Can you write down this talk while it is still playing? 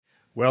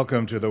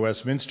Welcome to the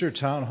Westminster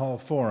Town Hall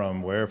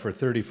Forum, where for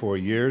 34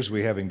 years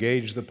we have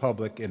engaged the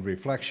public in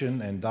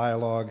reflection and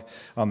dialogue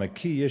on the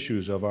key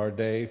issues of our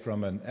day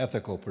from an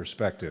ethical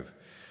perspective.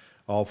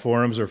 All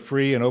forums are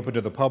free and open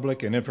to the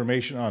public, and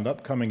information on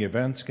upcoming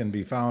events can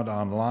be found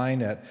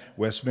online at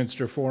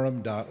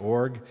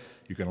westminsterforum.org.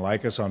 You can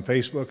like us on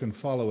Facebook and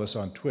follow us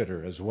on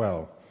Twitter as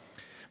well.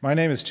 My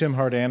name is Tim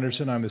Hart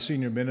Anderson. I'm the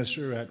senior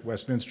minister at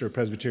Westminster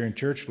Presbyterian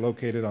Church,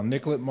 located on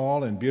Nicollet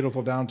Mall in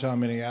beautiful downtown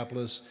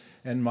Minneapolis,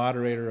 and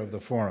moderator of the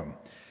forum.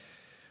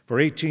 For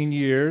 18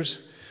 years,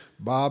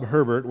 Bob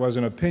Herbert was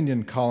an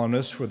opinion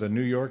columnist for the New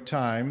York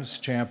Times,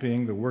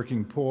 championing the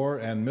working poor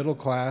and middle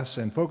class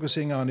and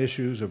focusing on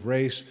issues of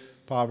race,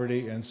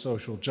 poverty, and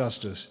social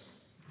justice.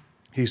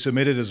 He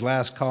submitted his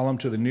last column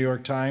to the New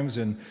York Times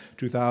in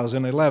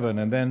 2011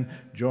 and then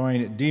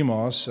joined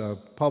Demos, a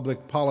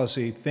public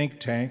policy think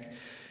tank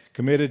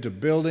committed to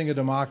building a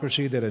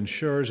democracy that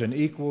ensures an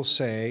equal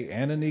say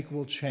and an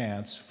equal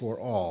chance for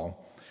all.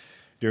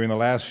 During the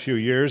last few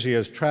years, he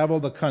has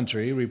traveled the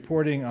country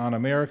reporting on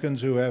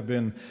Americans who have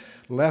been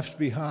left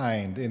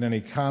behind in an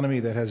economy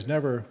that has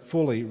never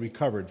fully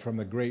recovered from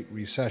the Great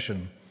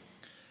Recession.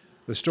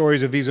 The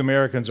stories of these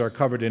Americans are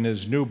covered in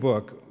his new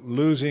book,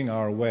 Losing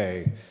Our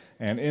Way,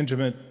 an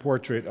intimate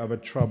portrait of a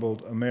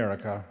troubled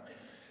America.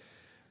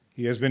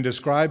 He has been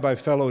described by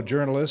fellow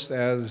journalists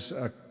as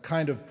a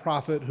kind of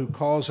prophet who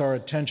calls our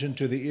attention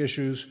to the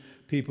issues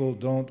people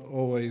don't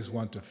always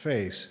want to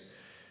face,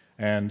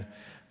 and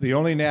the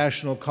only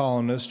national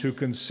columnist who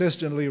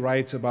consistently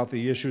writes about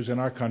the issues in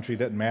our country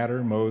that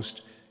matter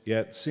most,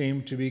 yet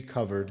seem to be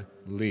covered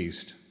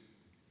least.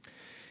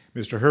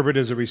 Mr. Herbert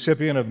is a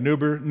recipient of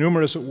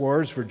numerous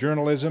awards for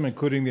journalism,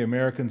 including the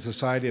American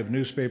Society of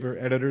Newspaper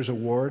Editors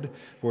Award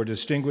for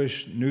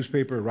Distinguished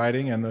Newspaper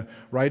Writing and the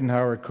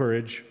Ridenhour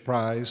Courage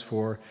Prize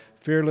for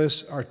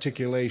Fearless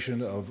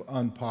Articulation of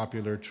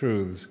Unpopular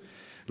Truths.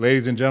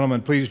 Ladies and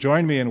gentlemen, please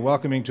join me in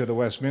welcoming to the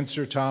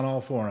Westminster Town Hall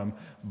Forum,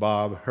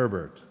 Bob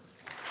Herbert.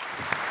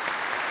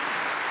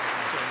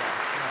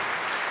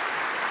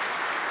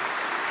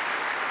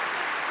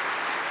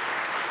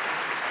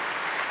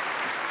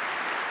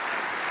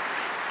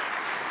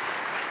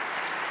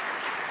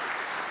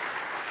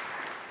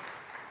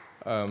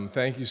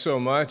 Thank you so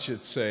much.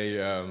 It's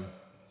a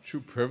true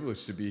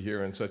privilege to be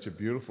here in such a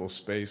beautiful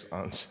space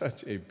on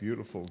such a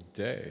beautiful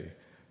day.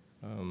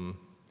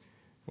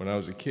 When I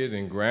was a kid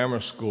in grammar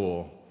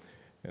school,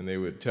 and they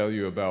would tell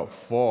you about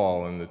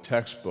fall in the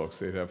textbooks,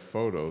 they'd have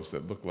photos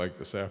that looked like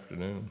this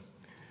afternoon.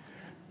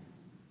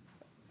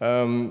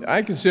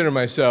 I consider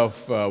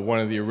myself one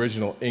of the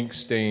original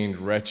ink-stained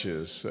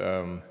wretches.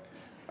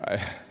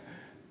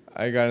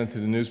 I got into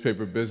the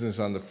newspaper business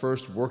on the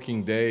first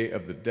working day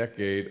of the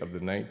decade of the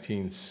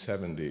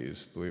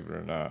 1970s, believe it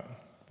or not.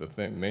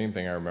 The main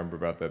thing I remember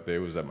about that day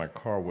was that my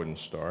car wouldn't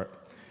start.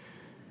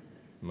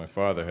 My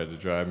father had to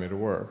drive me to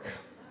work.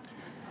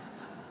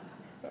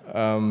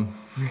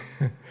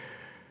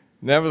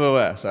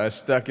 Nevertheless, I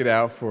stuck it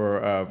out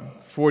for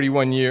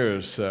 41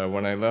 years.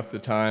 When I left the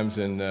Times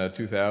in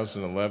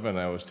 2011,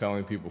 I was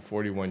telling people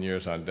 41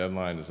 years on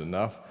deadline is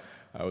enough.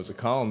 I was a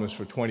columnist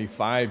for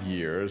 25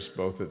 years,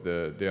 both at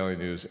the Daily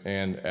News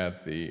and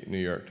at the New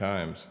York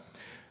Times.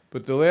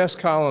 But the last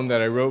column that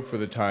I wrote for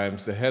the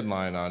Times, the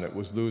headline on it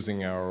was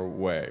Losing Our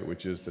Way,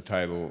 which is the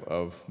title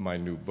of my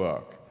new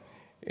book.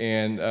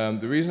 And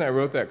the reason I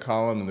wrote that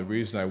column and the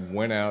reason I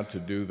went out to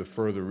do the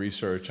further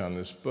research on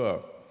this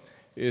book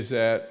is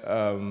that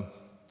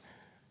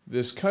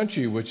this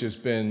country, which has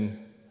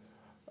been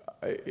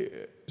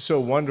so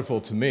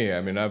wonderful to me,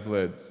 I mean, I've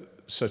led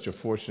such a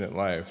fortunate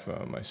life.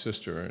 My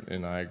sister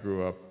and I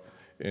grew up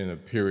in a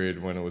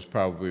period when it was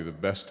probably the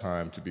best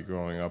time to be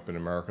growing up in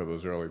America,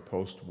 those early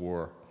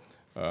post-World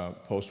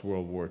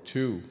War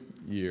II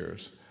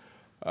years.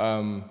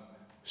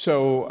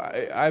 So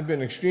I've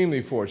been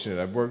extremely fortunate.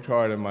 I've worked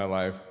hard in my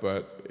life,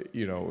 but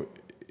you know,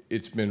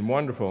 it's been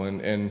wonderful.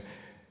 And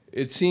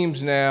it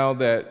seems now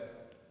that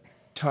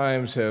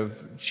times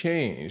have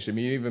changed. I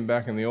mean, even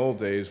back in the old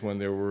days when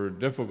there were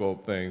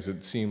difficult things,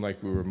 it seemed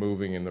like we were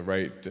moving in the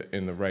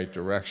right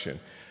direction.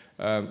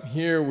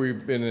 Here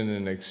we've been in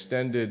an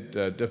extended,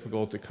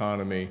 difficult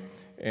economy,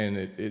 and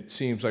it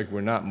seems like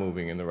we're not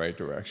moving in the right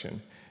direction.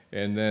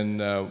 And then,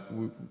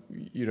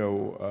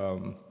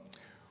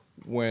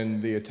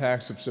 when the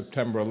attacks of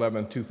September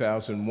 11,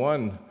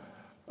 2001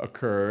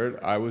 occurred,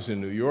 I was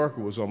in New York.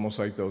 It was almost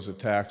like those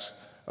attacks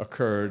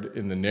occurred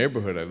in the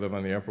neighborhood. I live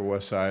on the Upper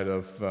West Side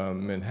of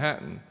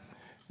Manhattan.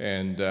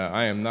 And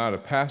I am not a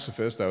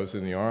pacifist. I was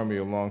in the Army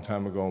a long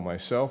time ago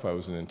myself. I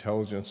was an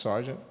intelligence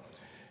sergeant.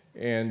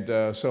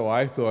 And so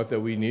I thought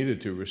that we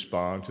needed to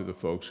respond to the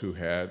folks who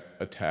had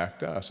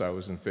attacked us. I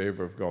was in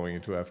favor of going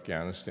into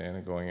Afghanistan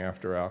and going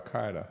after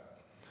al-Qaeda.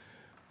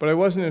 But I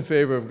wasn't in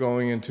favor of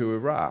going into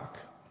Iraq.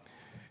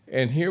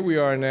 And here we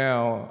are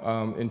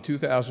now in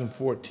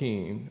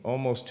 2014,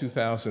 almost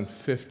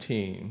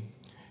 2015,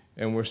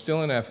 and we're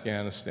still in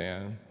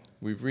Afghanistan.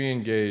 We've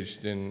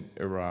re-engaged in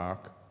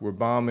Iraq. We're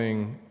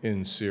bombing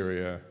in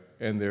Syria,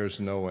 and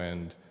there's no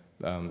end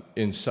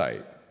in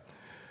sight.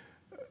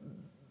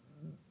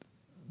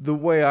 The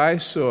way I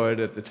saw it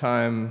at the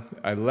time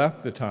I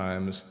left the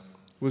Times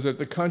was that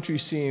the country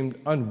seemed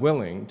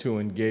unwilling to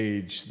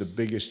engage the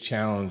biggest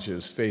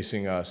challenges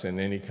facing us in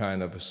any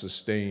kind of a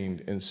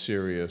sustained and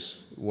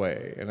serious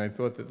way. And I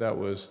thought that that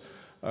was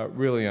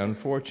really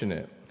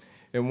unfortunate.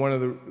 And one of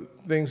the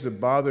things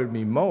that bothered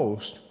me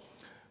most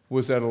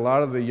was that a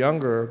lot of the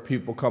younger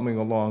people coming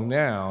along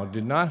now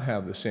did not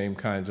have the same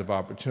kinds of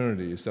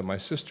opportunities that my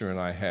sister and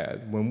I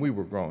had when we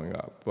were growing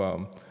up.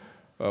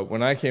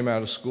 When I came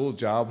out of school,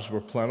 jobs were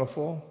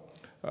plentiful.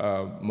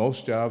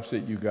 Most jobs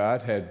that you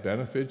got had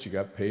benefits. You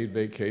got paid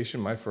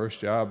vacation. My first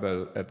job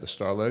at the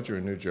Star-Ledger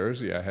in New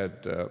Jersey, I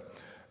had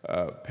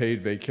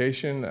paid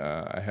vacation.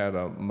 I had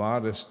a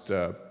modest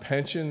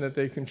pension that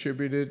they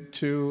contributed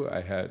to.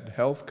 I had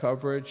health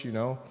coverage, you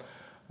know.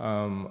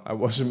 I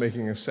wasn't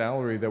making a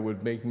salary that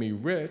would make me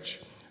rich,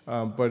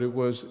 but it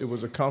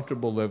was a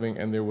comfortable living,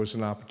 and there was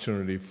an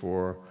opportunity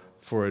for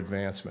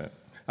advancement.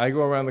 I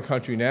go around the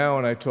country now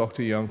and I talk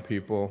to young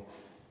people,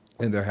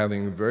 and they're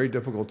having a very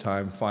difficult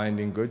time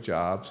finding good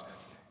jobs.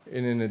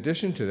 And in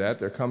addition to that,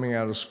 they're coming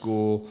out of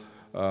school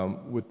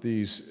with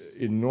these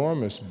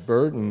enormous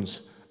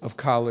burdens of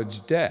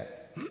college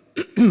debt,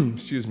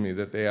 excuse me,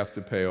 that they have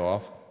to pay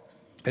off.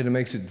 And it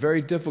makes it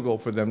very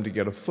difficult for them to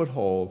get a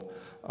foothold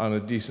on a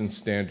decent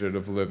standard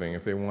of living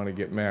if they want to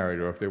get married,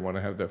 or if they want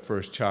to have their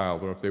first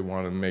child, or if they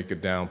want to make a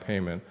down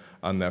payment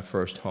on that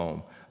first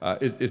home.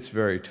 It's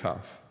very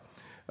tough.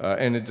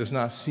 And it does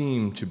not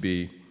seem to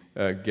be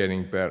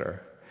getting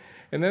better.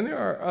 And then there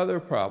are other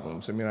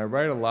problems. I mean, I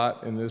write a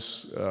lot in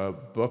this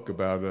book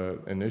about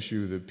an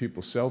issue that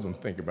people seldom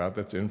think about.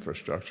 That's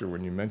infrastructure.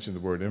 When you mention the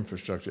word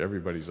infrastructure,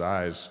 everybody's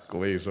eyes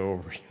glaze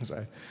over because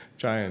I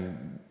try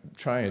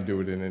and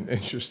do it in an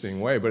interesting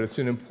way. But it's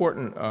an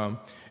important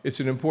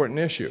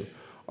issue.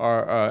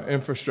 Our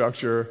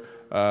infrastructure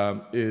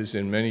is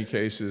in many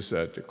cases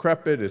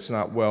decrepit. It's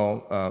not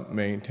well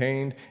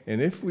maintained.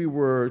 And if we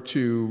were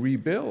to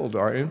rebuild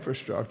our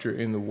infrastructure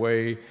in the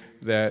way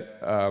that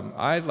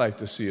I'd like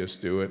to see us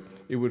do it,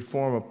 it would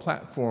form a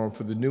platform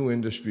for the new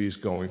industries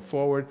going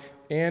forward,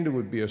 and it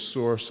would be a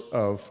source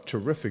of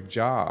terrific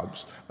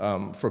jobs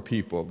for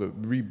people,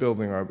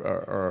 rebuilding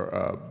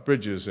our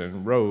bridges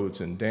and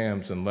roads and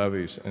dams and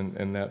levees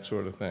and that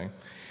sort of thing.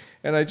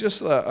 And I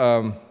just,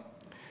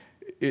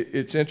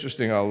 it's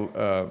interesting,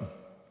 I'll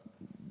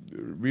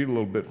read a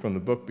little bit from the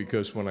book,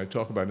 because when I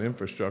talk about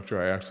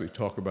infrastructure, I actually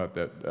talk about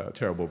that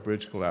terrible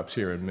bridge collapse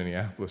here in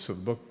Minneapolis. So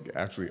the book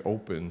actually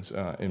opens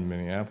in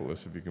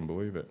Minneapolis, if you can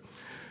believe it.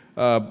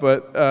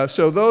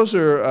 So those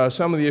are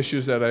some of the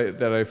issues that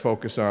I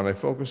focus on. I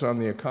focus on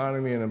the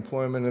economy and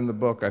employment in the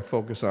book. I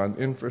focus on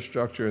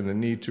infrastructure and the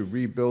need to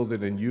rebuild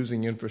it and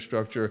using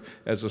infrastructure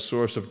as a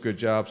source of good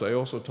jobs. I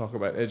also talk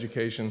about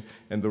education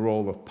and the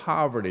role of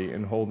poverty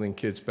in holding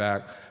kids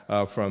back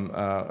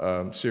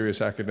from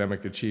serious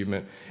academic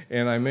achievement.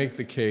 And I make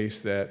the case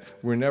that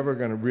we're never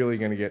really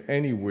going to get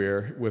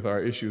anywhere with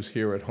our issues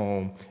here at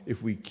home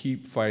if we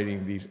keep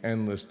fighting these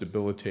endless,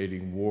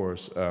 debilitating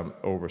wars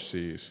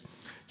overseas.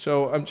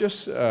 So I'm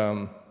just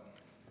going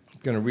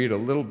to read a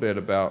little bit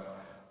about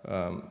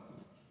the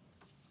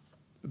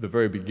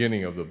very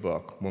beginning of the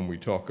book when we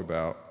talk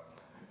about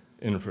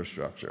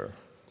infrastructure.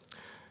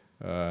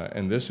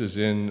 And this is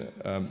in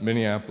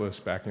Minneapolis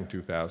back in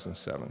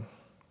 2007.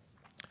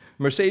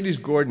 Mercedes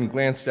Gordon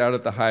glanced out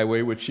at the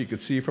highway, which she could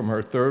see from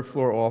her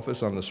third-floor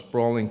office on the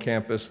sprawling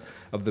campus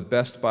of the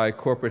Best Buy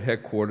corporate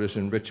headquarters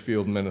in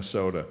Richfield,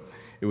 Minnesota.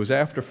 It was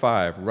after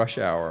 5, rush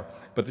hour,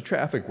 but the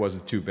traffic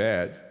wasn't too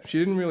bad. She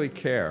didn't really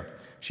care.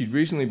 She'd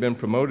recently been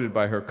promoted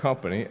by her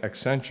company,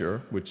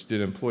 Accenture, which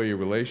did employee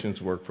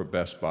relations work for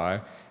Best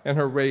Buy, and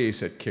her raise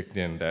had kicked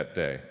in that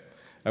day.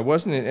 I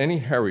wasn't in any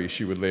hurry,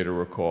 she would later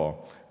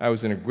recall. I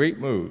was in a great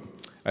mood.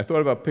 I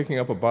thought about picking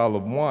up a bottle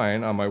of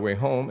wine on my way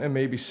home and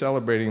maybe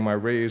celebrating my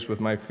raise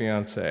with my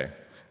fiancée.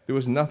 There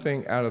was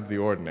nothing out of the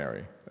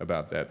ordinary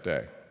about that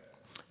day.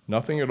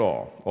 Nothing at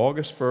all.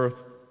 August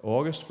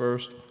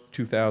 1st,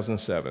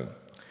 2007.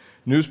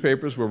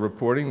 Newspapers were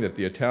reporting that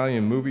the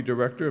Italian movie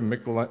director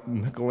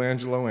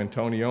Michelangelo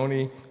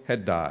Antonioni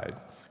had died.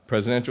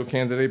 Presidential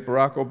candidate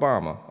Barack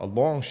Obama, a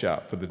long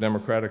shot for the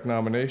Democratic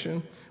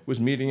nomination, was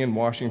meeting in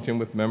Washington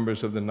with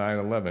members of the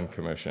 9/11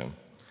 Commission.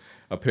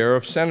 A pair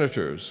of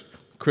senators,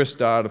 Chris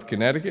Dodd of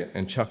Connecticut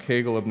and Chuck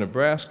Hagel of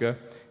Nebraska,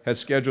 had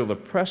scheduled a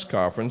press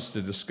conference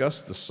to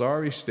discuss the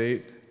sorry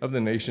state of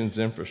the nation's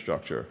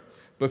infrastructure.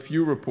 But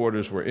few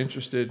reporters were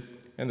interested,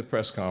 and the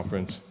press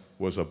conference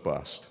was a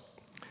bust.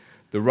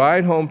 The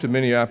ride home to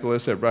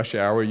Minneapolis at rush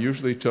hour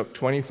usually took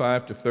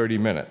 25 to 30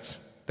 minutes.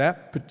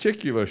 That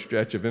particular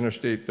stretch of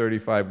Interstate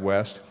 35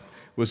 West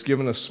was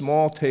given a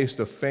small taste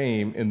of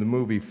fame in the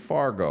movie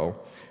Fargo,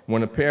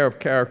 when a pair of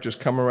characters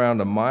come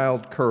around a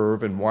mild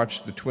curve and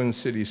watch the Twin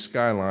Cities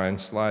skyline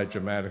slide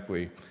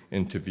dramatically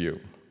into view.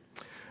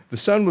 The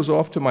sun was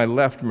off to my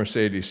left,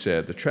 Mercedes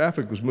said. The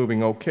traffic was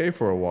moving okay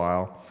for a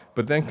while,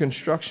 but then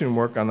construction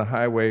work on the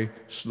highway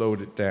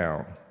slowed it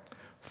down.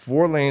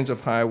 4 lanes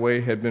of highway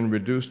had been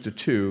reduced to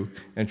 2,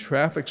 and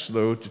traffic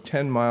slowed to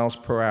 10 miles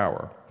per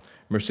hour.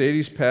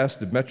 Mercedes passed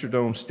the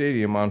Metrodome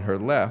Stadium on her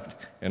left,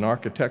 an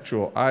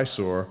architectural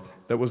eyesore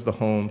that was the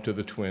home to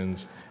the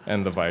Twins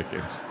and the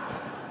Vikings.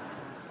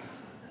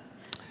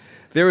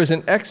 There is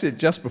an exit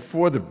just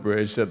before the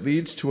bridge that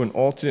leads to an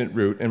alternate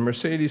route, and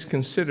Mercedes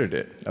considered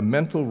it a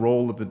mental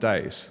roll of the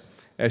dice.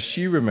 As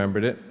she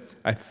remembered it,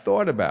 I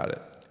thought about it,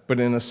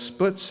 but in a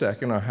split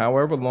second, or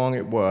however long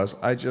it was,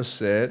 I just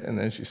said, and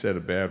then she said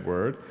a bad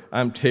word,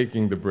 I'm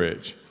taking the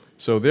bridge.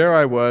 So there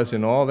I was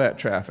in all that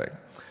traffic.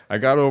 I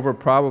got over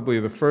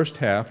probably the first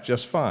half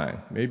just fine,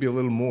 maybe a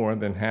little more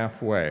than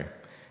halfway.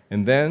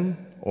 And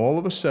then, all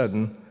of a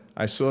sudden,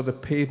 I saw the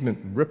pavement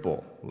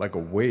ripple like a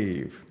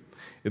wave.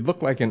 It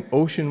looked like an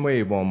ocean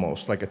wave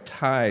almost, like a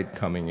tide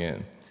coming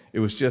in. It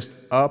was just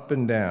up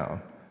and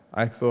down.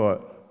 I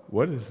thought,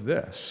 what is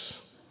this?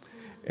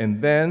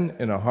 And then,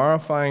 in a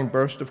horrifying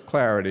burst of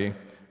clarity,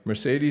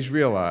 Mercedes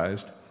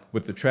realized,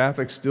 with the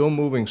traffic still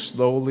moving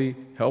slowly,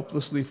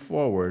 helplessly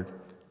forward,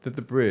 that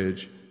the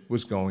bridge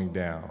was going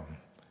down.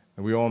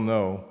 And we all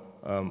know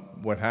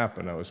what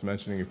happened. I was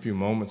mentioning a few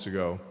moments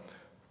ago,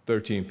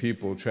 13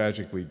 people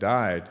tragically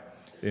died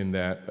in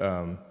that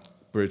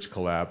bridge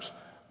collapse.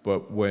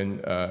 But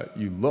when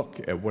you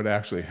look at what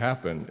actually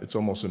happened, it's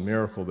almost a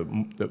miracle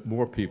that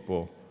more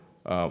people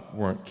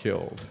weren't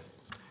killed.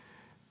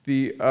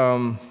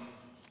 I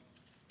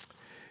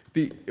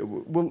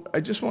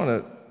just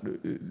want to,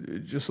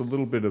 just a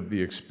little bit of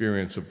the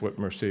experience of what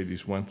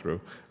Mercedes went through.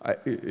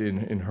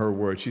 In her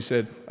words, she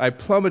said, I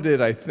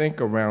plummeted, I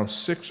think, around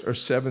 6 or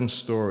 7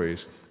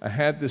 stories. I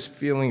had this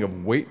feeling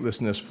of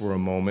weightlessness for a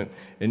moment,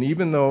 and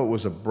even though it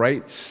was a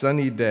bright,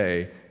 sunny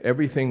day,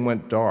 everything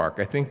went dark,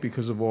 I think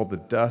because of all the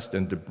dust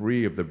and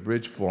debris of the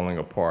bridge falling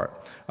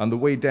apart. On the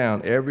way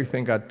down,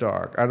 everything got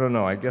dark. I don't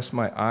know, I guess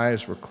my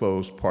eyes were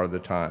closed part of the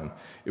time.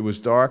 It was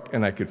dark,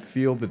 and I could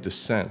feel the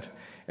descent,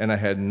 and I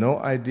had no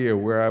idea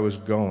where I was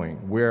going,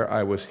 where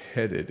I was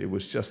headed. It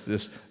was just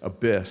this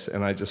abyss,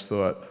 and I just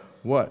thought,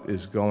 what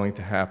is going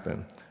to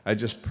happen? I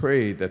just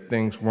prayed that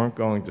things weren't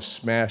going to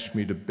smash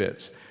me to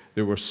bits.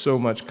 There was so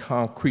much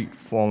concrete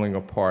falling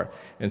apart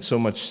and so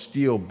much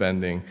steel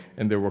bending,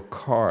 and there were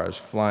cars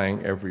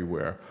flying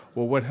everywhere.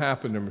 Well, what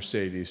happened to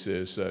Mercedes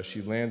is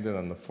she landed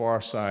on the far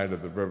side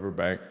of the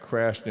riverbank,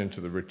 crashed into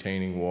the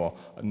retaining wall.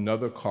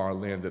 Another car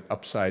landed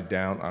upside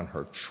down on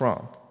her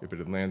trunk. If it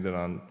had landed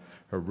on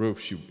her roof,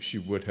 she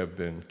would have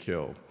been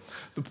killed.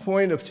 The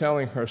point of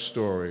telling her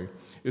story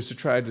is to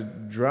try to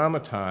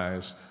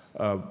dramatize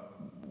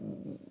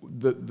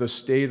the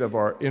state of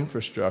our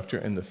infrastructure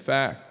and the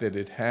fact that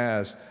it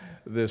has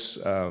this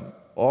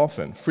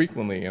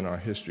frequently in our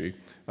history,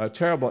 a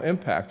terrible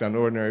impact on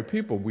ordinary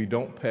people. We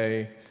don't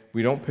pay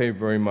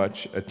very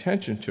much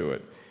attention to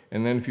it.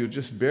 And then if you'll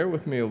just bear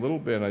with me a little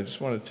bit, I just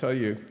want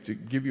to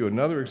give you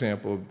another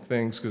example of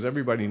things, because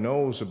everybody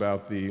knows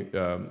about the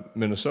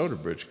Minnesota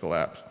bridge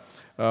collapse.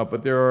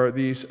 But there are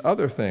these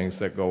other things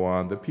that go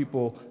on that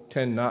people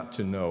tend not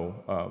to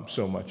know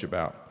so much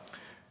about.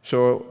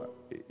 So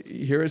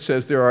here it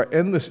says, there are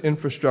endless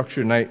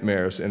infrastructure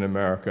nightmares in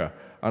America.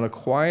 On a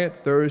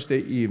quiet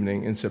Thursday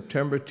evening in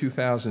September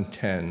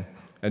 2010,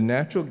 a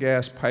natural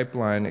gas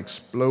pipeline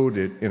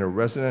exploded in a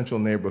residential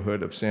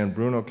neighborhood of San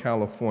Bruno,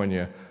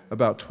 California,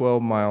 about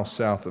 12 miles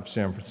south of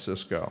San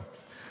Francisco.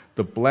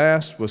 The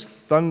blast was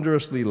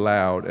thunderously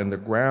loud, and the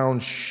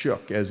ground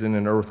shook as in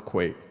an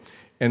earthquake.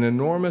 An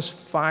enormous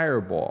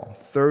fireball,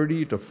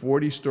 30 to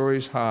 40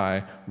 stories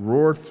high,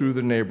 roared through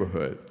the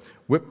neighborhood.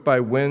 Whipped by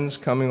winds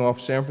coming off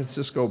San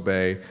Francisco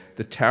Bay,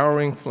 the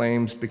towering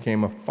flames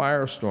became a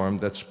firestorm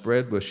that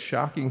spread with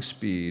shocking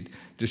speed,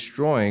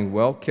 destroying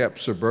well-kept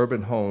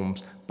suburban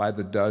homes by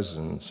the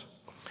dozens.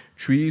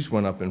 Trees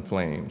went up in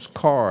flames.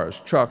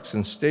 Cars, trucks,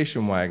 and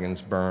station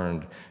wagons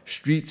burned.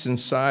 Streets and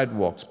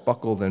sidewalks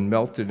buckled and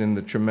melted in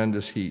the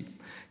tremendous heat.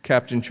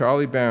 Captain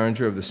Charlie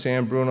Barringer of the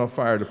San Bruno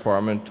Fire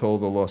Department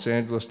told the Los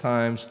Angeles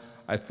Times,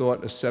 I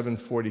thought a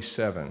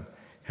 747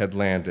 had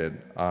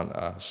landed on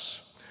us.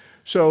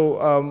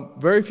 So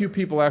very few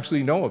people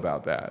actually know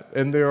about that.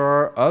 And there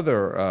are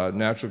other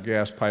natural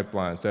gas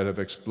pipelines that have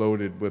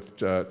exploded with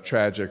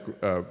tragic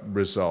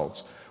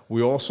results.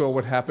 We all saw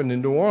what happened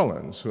in New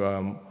Orleans.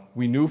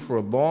 We knew for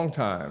a long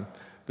time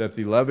that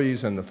the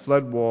levees and the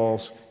flood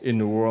walls in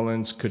New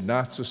Orleans could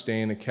not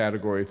sustain a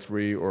Category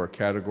 3 or a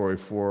Category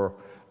 4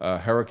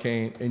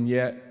 hurricane, and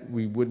yet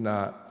we would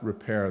not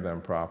repair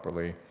them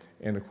properly.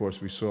 And of course,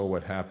 we saw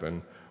what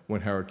happened when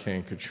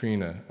Hurricane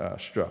Katrina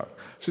struck.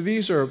 So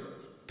these are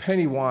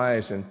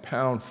penny-wise and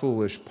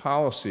pound-foolish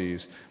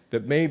policies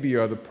that maybe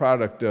are the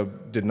product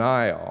of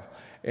denial.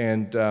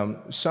 And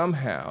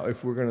somehow,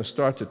 if we're going to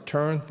start to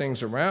turn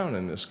things around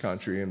in this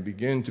country and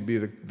begin to be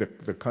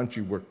the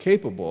country we're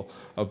capable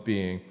of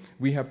being,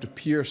 we have to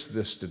pierce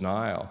this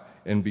denial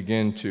and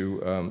begin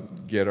to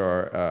get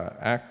our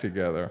act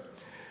together.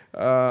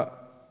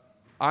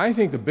 I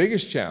think the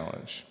biggest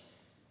challenge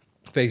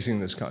facing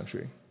this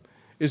country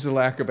is the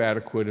lack of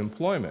adequate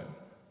employment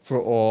for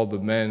all the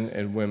men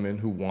and women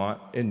who want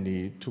and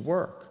need to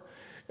work.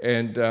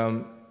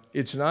 And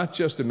it's not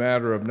just a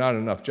matter of not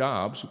enough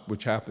jobs,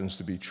 which happens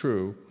to be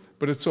true,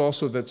 but it's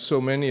also that so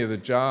many of the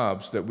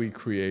jobs that we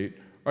create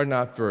are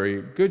not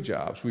very good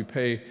jobs. We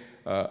pay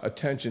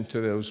attention to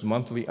those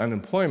monthly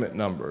unemployment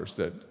numbers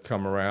that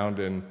come around,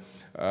 and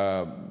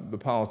the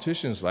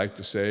politicians like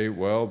to say,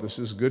 well, this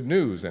is good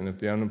news, and if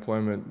the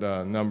unemployment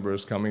number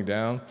is coming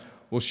down,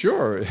 well,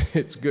 sure,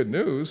 it's good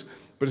news,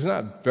 but it's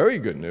not very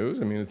good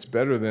news. I mean, it's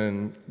better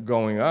than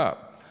going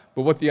up.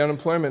 But what the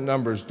unemployment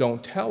numbers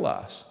don't tell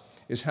us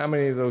is how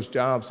many of those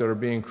jobs that are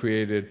being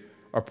created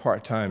are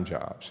part-time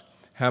jobs.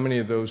 How many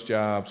of those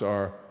jobs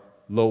are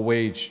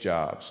low-wage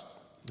jobs?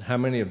 How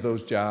many of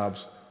those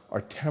jobs are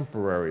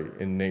temporary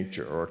in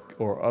nature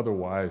or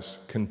otherwise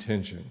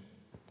contingent?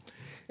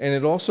 And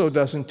it also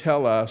doesn't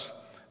tell us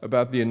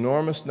about the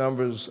enormous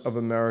numbers of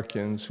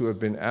Americans who have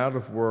been out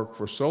of work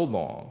for so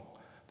long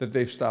that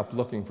they've stopped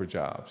looking for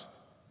jobs.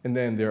 And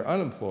then they're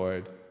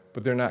unemployed,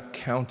 but they're not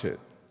counted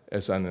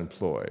as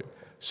unemployed.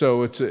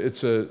 So it's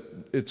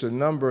a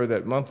number,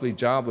 that monthly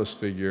jobless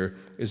figure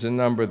is a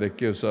number that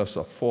gives us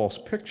a false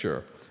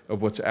picture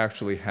of what's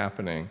actually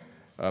happening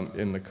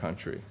in the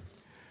country.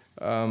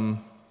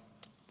 I'm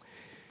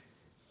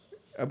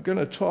going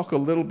to talk a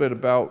little bit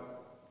about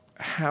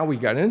how we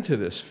got into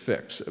this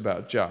fix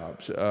about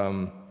jobs.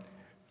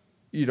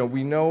 We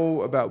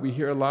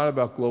hear a lot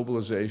about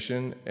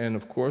globalization, and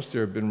of course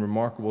there have been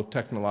remarkable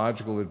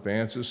technological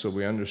advances, so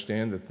we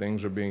understand that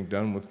things are being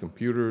done with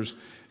computers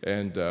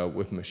and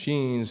with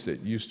machines that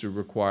used to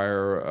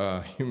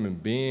require human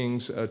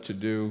beings to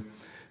do.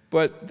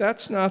 But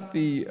that's not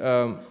the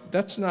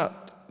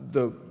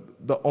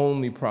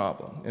only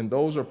problem, and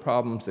those are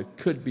problems that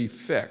could be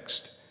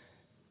fixed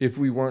if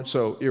we weren't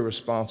so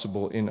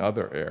irresponsible in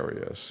other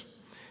areas.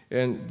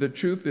 And the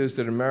truth is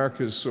that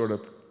America is sort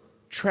of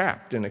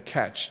trapped in a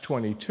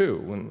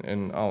catch-22,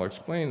 and I'll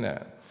explain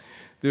that.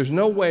 There's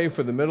no way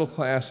for the middle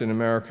class in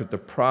America to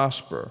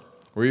prosper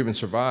or even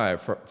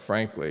survive,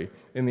 frankly,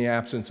 in the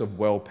absence of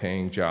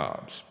well-paying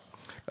jobs.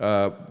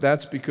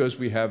 That's because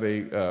we have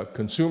a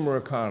consumer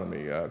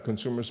economy.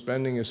 Consumer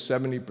spending is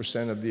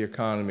 70% of the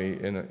economy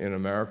in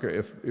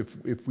America.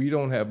 If we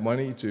don't have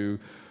money to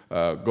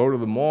go to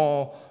the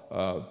mall,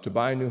 to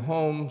buy new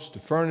homes, to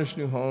furnish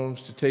new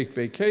homes, to take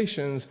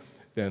vacations,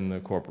 then the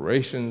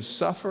corporations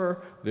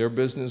suffer, their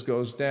business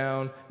goes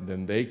down,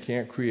 then they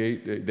can't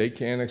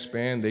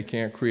expand, they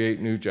can't create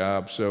new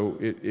jobs, so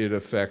it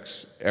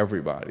affects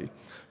everybody.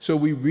 So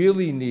we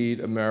really need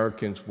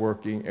Americans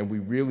working, and we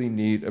really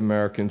need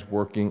Americans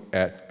working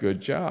at good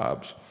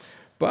jobs.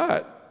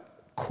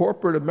 But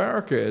corporate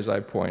America, as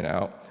I point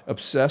out,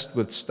 obsessed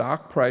with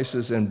stock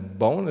prices and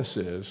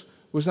bonuses,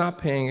 was not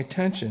paying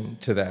attention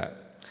to that.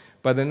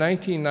 By the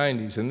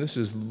 1990s, and this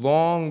is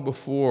long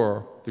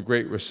before the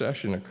Great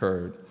Recession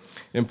occurred,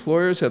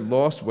 employers had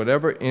lost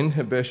whatever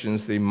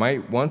inhibitions they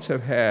might once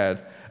have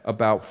had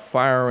about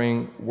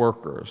firing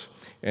workers.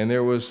 And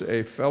there was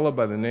a fellow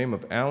by the name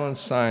of Alan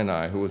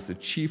Sinai, who was the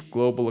chief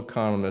global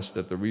economist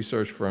at the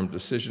research firm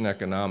Decision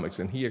Economics,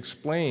 and he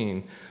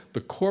explained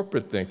the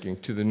corporate thinking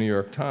to the New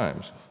York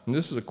Times. And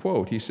this is a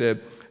quote. He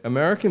said,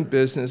 "American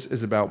business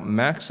is about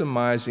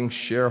maximizing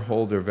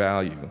shareholder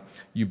value.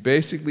 You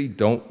basically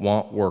don't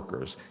want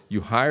workers.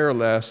 You hire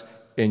less,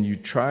 and you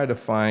try to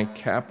find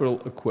capital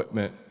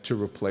equipment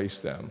to replace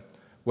them."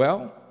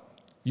 Well,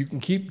 you can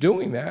keep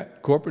doing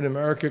that. Corporate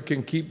America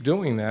can keep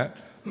doing that,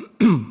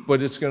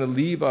 but it's going to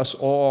leave us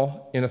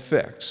all in a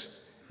fix.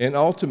 And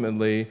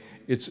ultimately,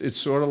 it's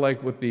sort of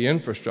like with the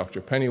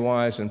infrastructure, penny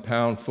wise and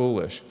pound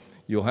foolish.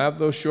 You'll have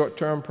those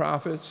short-term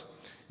profits,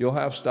 you'll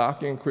have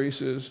stock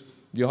increases,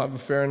 you'll have a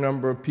fair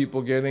number of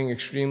people getting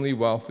extremely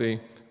wealthy,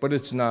 but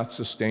it's not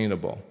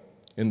sustainable.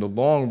 In the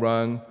long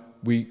run,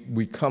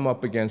 we come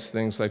up against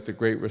things like the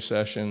Great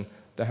Recession,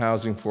 the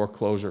housing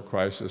foreclosure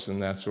crisis, and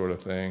that sort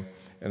of thing.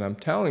 And I'm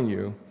telling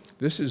you,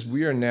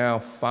 we are now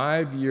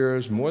 5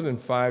 years, more than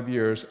 5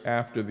 years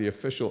after the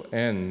official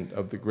end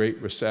of the Great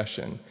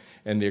Recession,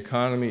 and the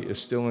economy is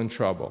still in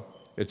trouble.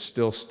 It's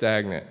still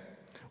stagnant.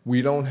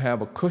 We don't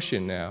have a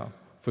cushion now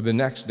for the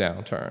next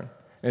downturn,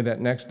 and that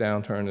next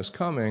downturn is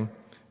coming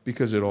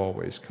because it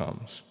always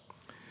comes.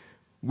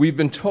 We've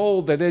been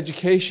told that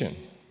education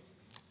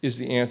is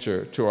the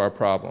answer to our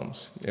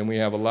problems, and we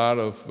have a lot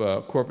of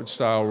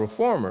corporate-style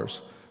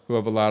reformers who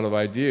have a lot of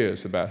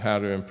ideas about how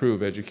to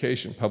improve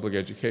education, public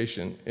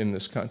education in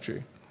this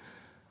country.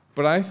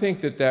 But I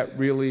think that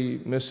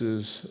really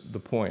misses the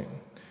point.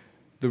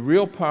 The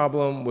real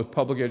problem with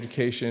public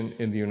education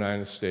in the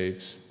United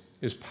States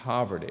is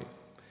poverty.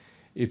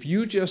 If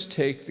you just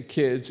take the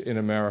kids in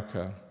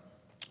America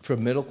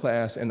from middle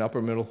class and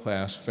upper middle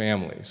class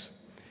families,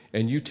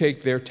 and you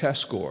take their test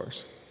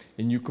scores,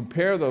 and you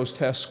compare those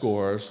test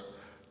scores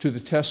to the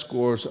test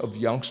scores of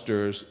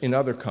youngsters in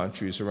other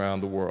countries around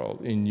the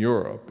world, in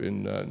Europe,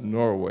 in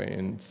Norway,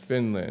 in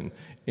Finland,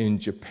 in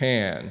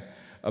Japan,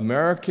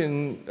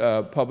 American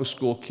public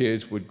school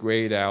kids would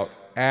grade out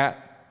at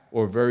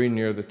or very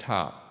near the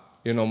top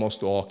in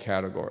almost all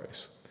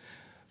categories.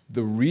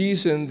 The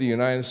reason the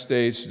United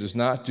States does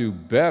not do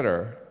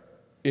better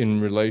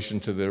in relation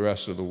to the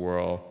rest of the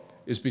world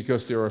is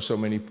because there are so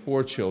many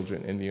poor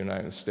children in the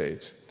United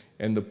States.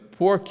 And the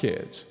poor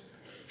kids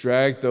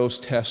dragged those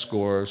test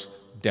scores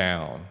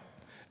down.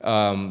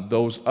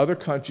 Those other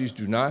countries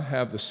do not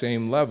have the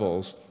same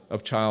levels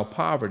of child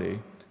poverty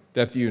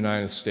that the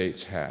United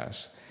States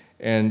has.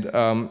 And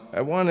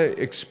I want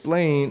to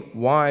explain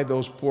why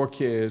those poor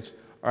kids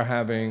are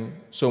having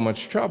so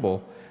much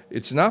trouble.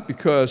 It's not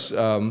because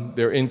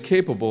they're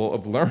incapable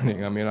of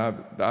learning. I mean,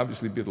 I'd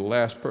obviously be the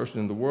last person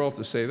in the world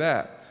to say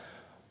that.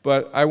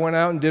 But I went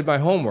out and did my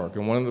homework,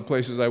 and one of the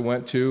places I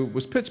went to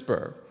was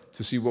Pittsburgh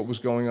to see what was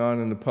going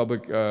on in the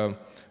public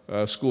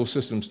school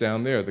systems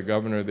down there. The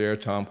governor there,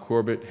 Tom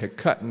Corbett, had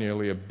cut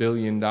nearly $1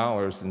 billion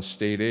in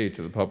state aid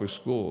to the public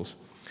schools.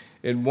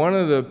 And one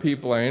of the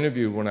people I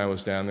interviewed when I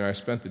was down there, I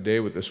spent the day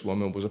with this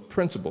woman, was a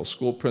principal,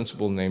 school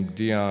principal named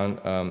Dion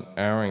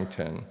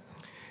Arrington.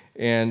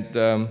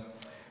 And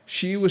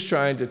she was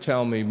trying to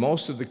tell me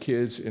most of the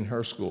kids in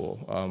her school,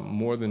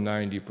 more than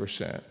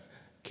 90%,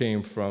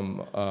 came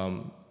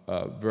from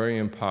very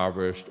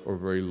impoverished or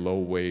very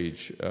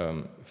low-wage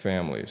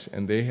families.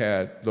 And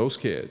those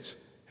kids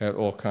had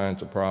all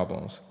kinds of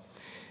problems.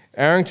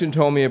 Arrington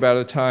told me about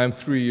a time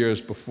 3 years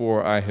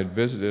before I had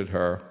visited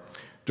her,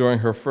 during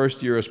her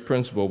first year as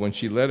principal, when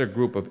she led a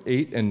group of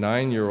 8- and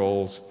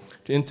 9-year-olds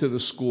into the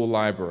school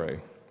library.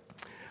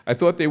 I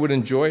thought they would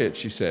enjoy it,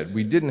 she said.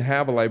 We didn't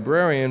have a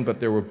librarian, but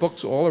there were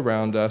books all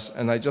around us,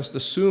 and I just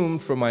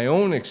assumed from my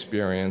own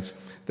experience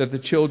that the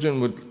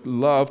children would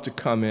love to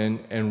come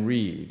in and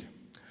read.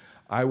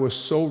 I was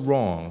so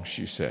wrong,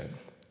 she said.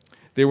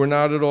 They were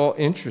not at all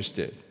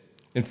interested.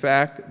 In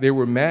fact, they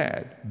were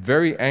mad,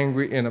 very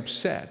angry and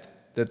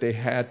upset that they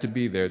had to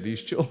be there.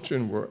 These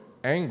children were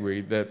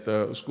angry that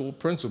the school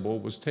principal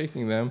was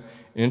taking them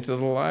into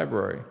the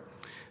library.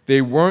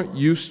 They weren't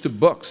used to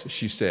books,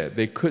 she said.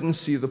 They couldn't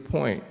see the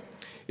point.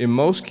 In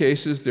most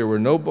cases, there were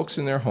no books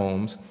in their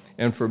homes,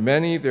 and for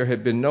many, there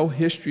had been no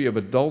history of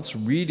adults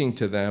reading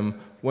to them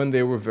when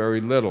they were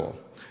very little.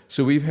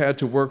 So we've had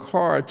to work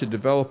hard to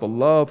develop a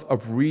love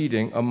of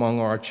reading among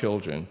our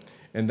children,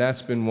 and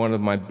that's been one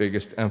of my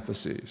biggest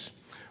emphases.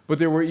 But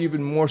there were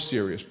even more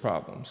serious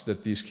problems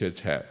that these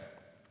kids had.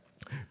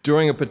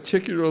 During a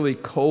particularly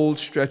cold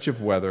stretch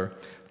of weather,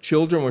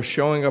 children were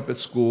showing up at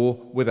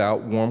school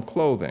without warm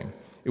clothing.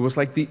 It was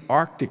like the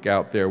Arctic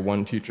out there,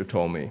 one teacher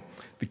told me.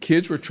 The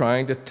kids were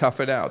trying to tough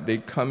it out.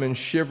 They'd come in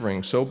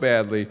shivering so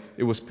badly,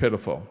 it was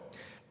pitiful.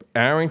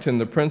 Arrington,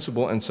 the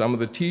principal, and some of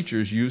the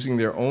teachers, using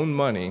their own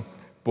money,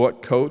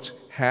 bought coats,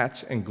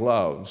 hats, and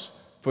gloves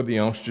for the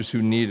youngsters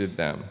who needed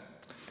them.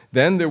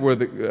 Then there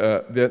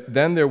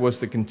was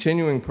the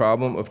continuing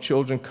problem of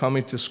children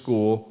coming to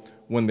school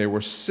when they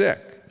were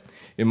sick.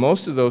 In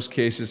most of those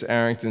cases,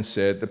 Arrington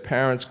said, the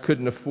parents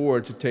couldn't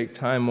afford to take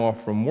time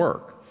off from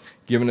work.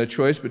 Given a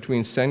choice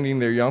between sending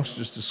their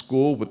youngsters to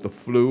school with the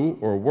flu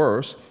or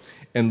worse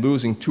and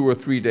losing 2 or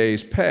 3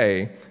 days'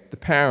 pay, the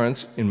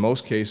parents, in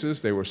most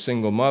cases, they were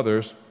single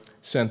mothers,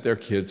 sent their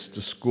kids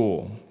to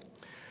school.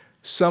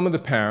 Some of the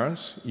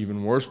parents,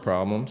 even worse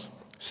problems,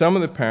 some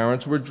of the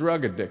parents were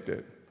drug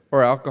addicted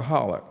or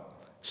alcoholic.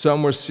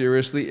 Some were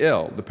seriously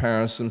ill, the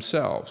parents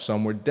themselves.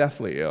 Some were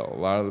deathly ill. A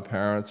lot of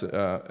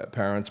the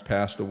parents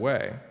passed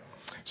away.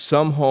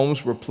 Some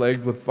homes were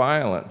plagued with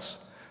violence.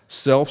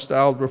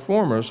 Self-styled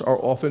reformers are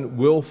often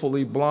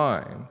willfully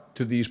blind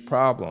to these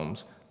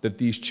problems that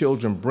these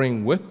children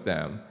bring with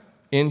them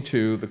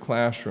into the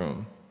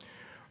classroom.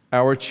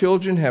 Our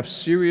children have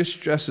serious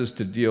stresses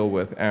to deal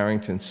with,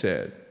 Arrington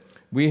said.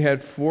 We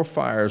had 4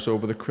 fires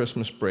over the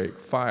Christmas break,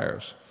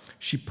 fires.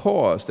 She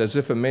paused as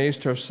if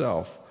amazed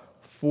herself.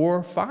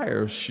 4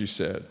 fires, she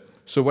said.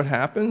 So what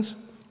happens?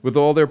 With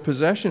all their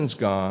possessions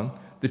gone,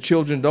 the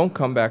children don't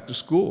come back to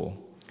school.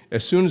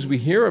 As soon as we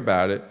hear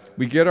about it,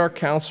 we get our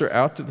counselor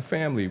out to the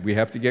family. We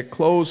have to get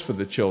clothes for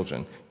the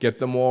children, get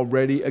them all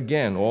ready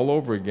again, all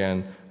over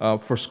again,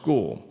 for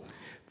school.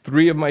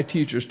 3 of my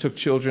teachers took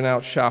children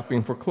out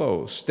shopping for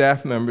clothes.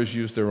 Staff members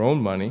use their own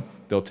money.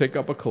 They'll take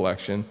up a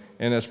collection,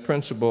 and as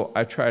principal,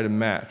 I try to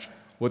match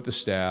what the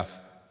staff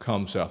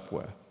comes up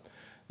with.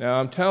 Now,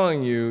 I'm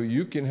telling you,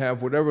 you can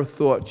have whatever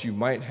thoughts you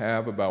might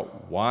have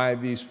about why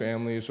these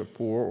families are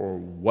poor or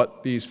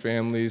what these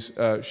families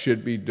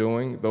should be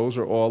doing. Those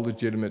are all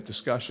legitimate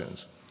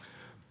discussions.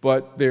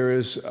 But there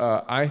is,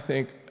 I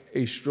think,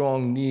 a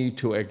strong need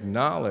to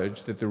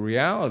acknowledge that the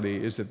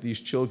reality is that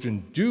these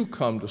children do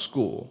come to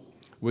school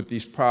with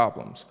these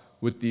problems,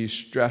 with these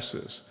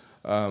stresses.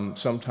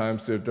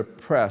 Sometimes they're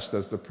depressed,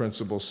 as the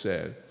principal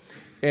said.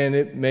 And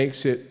it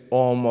makes it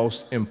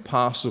almost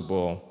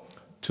impossible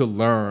to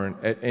learn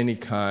at any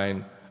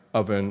kind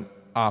of an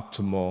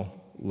optimal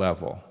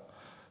level.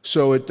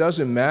 So it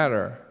doesn't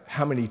matter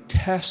how many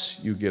tests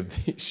you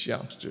give these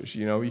youngsters.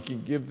 You know, you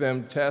can give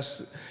them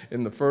tests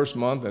in the first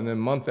month and then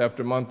month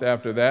after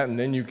that, and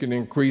then you can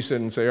increase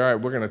it and say, all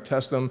right, we're going to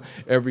test them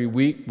every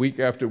week, week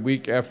after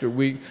week after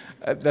week.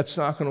 That's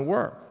not going to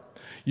work.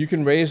 You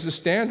can raise the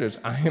standards.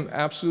 I am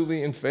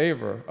absolutely in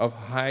favor of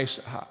high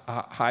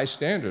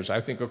standards. I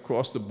think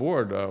across the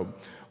board,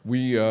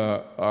 we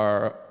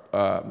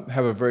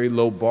have a very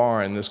low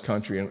bar in this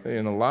country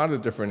in a lot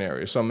of different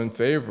areas. So I'm in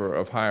favor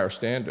of higher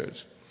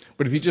standards.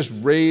 But if you just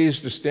raise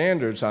the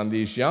standards on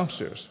these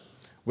youngsters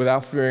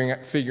without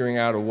figuring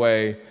out a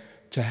way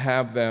to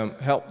have them,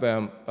 help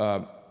them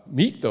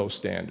meet those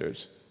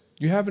standards,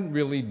 you haven't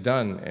really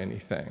done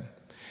anything.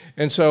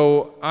 And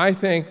so I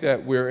think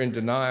that we're in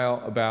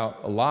denial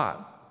about a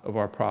lot of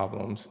our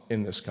problems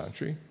in this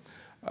country.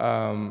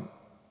 I'm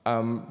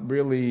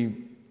really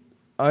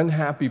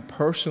unhappy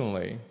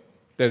personally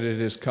that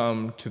it has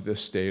come to this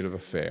state of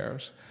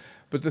affairs.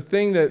 But the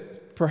thing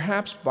that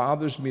perhaps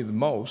bothers me the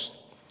most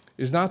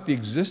is not the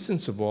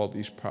existence of all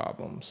these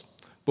problems,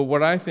 but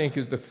what I think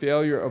is the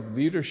failure of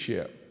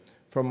leadership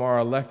from our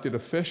elected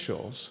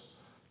officials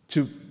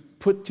to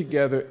put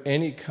together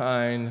any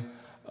kind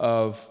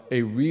of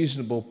a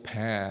reasonable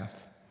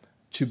path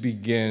to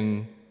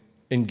begin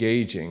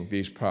engaging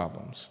these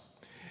problems.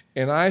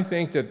 And I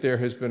think that there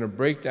has been a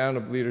breakdown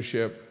of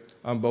leadership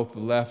on both the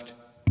left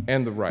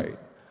and the right.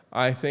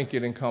 I think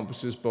it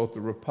encompasses both the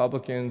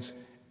Republicans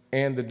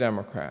and the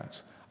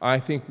Democrats. I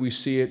think we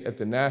see it at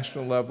the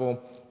national level,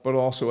 but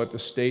also at the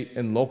state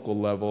and local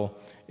level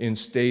in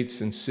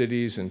states and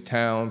cities and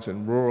towns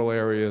and rural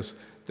areas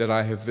that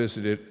I have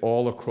visited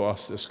all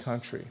across this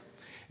country.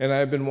 And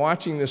I've been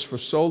watching this for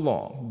so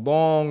long,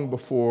 long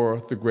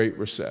before the Great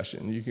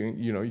Recession. You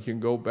can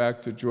go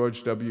back to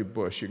George W.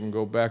 Bush. You can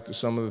go back to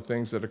some of the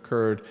things that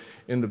occurred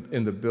in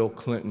the Bill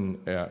Clinton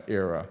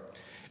era.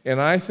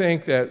 And I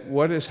think that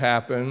what has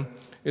happened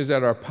is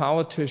that our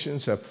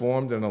politicians have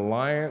formed an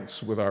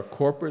alliance with our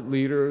corporate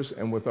leaders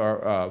and with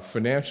our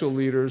financial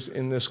leaders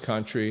in this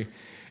country,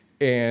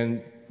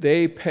 and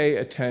they pay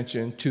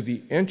attention to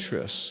the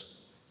interests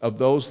of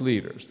those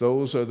leaders.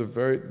 Those are the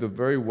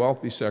very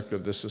wealthy sector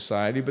of this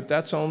society, but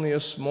that's only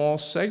a small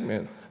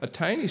segment, a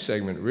tiny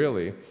segment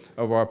really,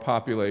 of our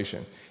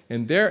population.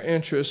 And their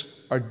interests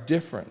are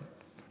different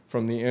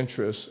from the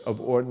interests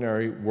of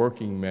ordinary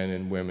working men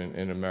and women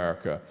in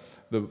America.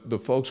 The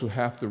folks who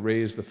have to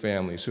raise the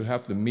families, who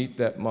have to meet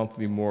that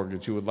monthly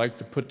mortgage, who would like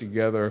to put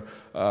together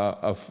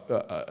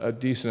a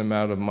decent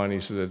amount of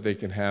money so that they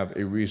can have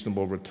a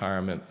reasonable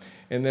retirement.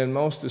 And then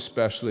most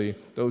especially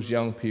those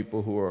young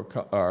people who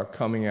are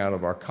coming out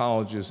of our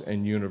colleges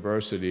and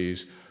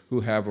universities who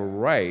have a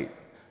right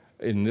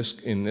in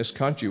this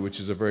country,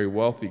 which is a very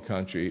wealthy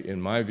country, in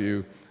my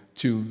view,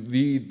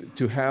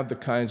 to have the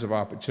kinds of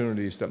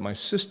opportunities that my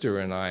sister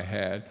and I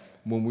had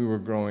when we were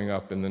growing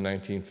up in the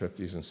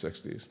 1950s and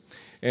 60s.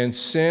 And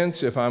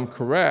since, if I'm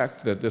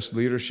correct, that this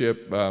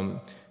leadership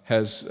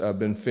has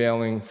been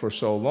failing for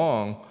so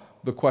long,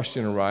 the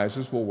question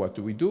arises, well, what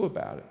do we do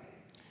about it?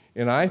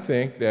 And I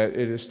think that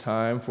it is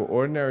time for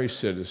ordinary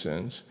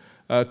citizens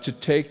to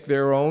take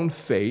their own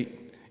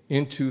fate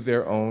into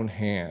their own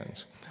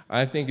hands.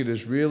 I think it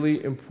is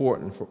really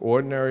important for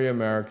ordinary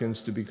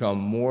Americans to become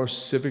more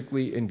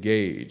civically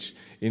engaged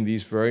in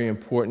these very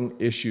important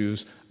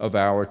issues of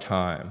our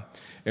time.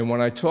 And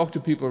when I talk to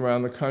people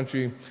around the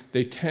country,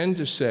 they tend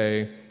to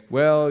say,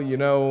 well, you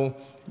know,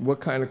 what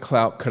kind of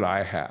clout could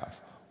I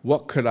have?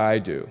 What could I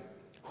do?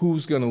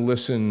 Who's going to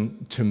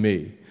listen to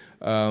me?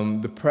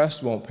 The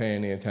press won't pay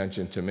any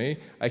attention to me.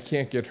 I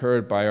can't get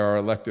heard by our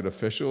elected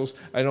officials.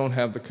 I don't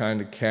have the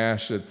kind of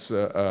cash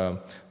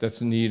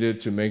that's needed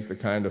to make the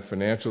kind of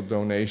financial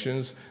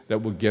donations that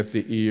will get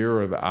the ear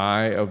or the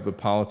eye of the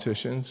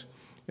politicians.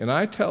 And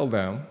I tell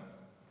them,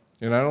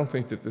 and I don't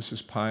think that this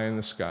is pie in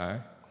the sky,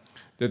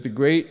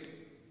 that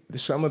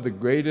some of the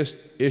greatest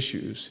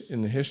issues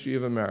in the history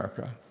of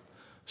America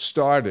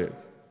started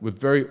with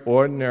very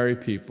ordinary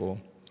people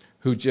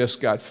who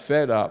just got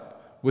fed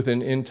up with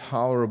an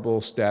intolerable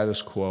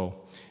status quo.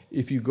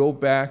 If you go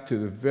back to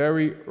the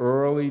very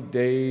early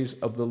days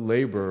of the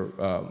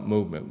labor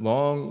movement,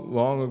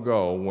 long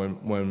ago,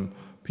 when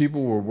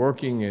people were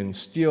working in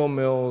steel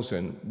mills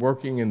and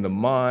working in the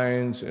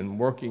mines and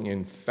working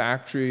in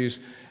factories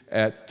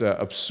at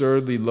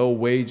absurdly low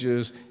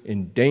wages,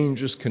 in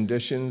dangerous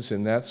conditions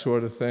and that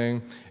sort of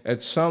thing,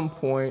 at some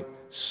point,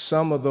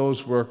 some of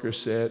those workers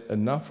said,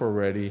 enough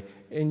already,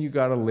 and you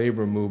got a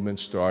labor movement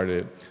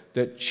started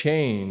that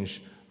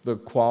changed the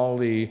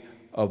quality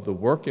of the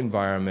work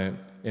environment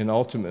and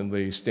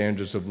ultimately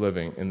standards of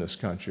living in this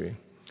country.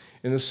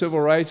 In the civil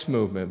rights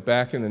movement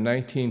back in the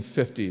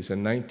 1950s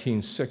and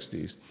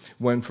 1960s,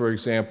 when, for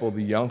example,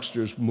 the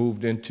youngsters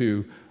moved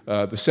into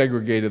the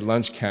segregated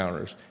lunch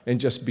counters and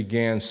just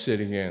began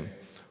sitting in,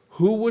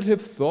 who would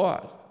have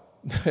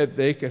thought that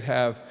they could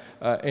have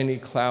any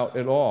clout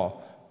at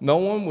all? No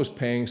one was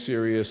paying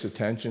serious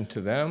attention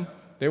to them.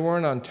 They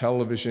weren't on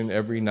television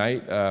every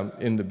night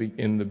in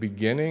the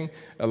beginning.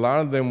 A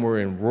lot of them were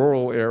in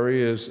rural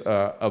areas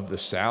of the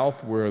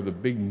South where the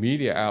big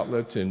media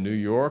outlets in New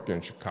York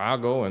and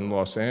Chicago and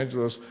Los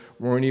Angeles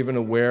weren't even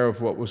aware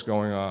of what was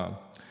going on.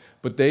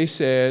 But they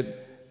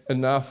said,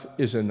 enough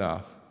is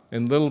enough.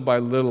 And little by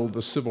little,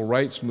 the civil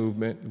rights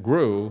movement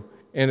grew,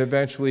 and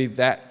eventually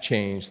that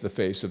changed the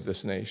face of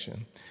this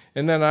nation.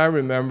 And then I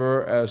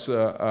remember as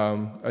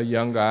a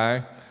young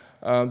guy,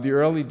 the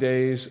early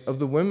days of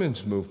the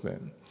women's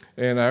movement.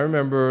 And I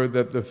remember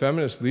that the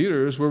feminist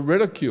leaders were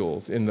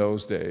ridiculed in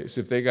those days.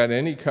 If they got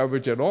any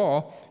coverage at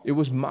all, it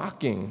was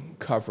mocking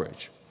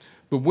coverage.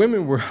 But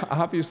women were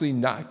obviously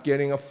not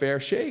getting a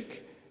fair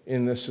shake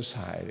in this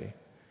society.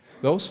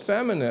 Those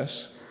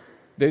feminists,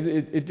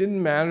 it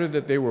didn't matter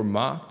that they were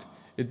mocked.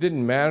 It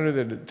didn't matter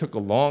that it took a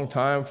long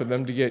time for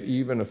them to get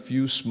even a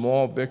few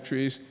small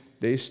victories.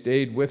 They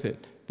stayed with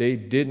it. They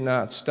did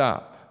not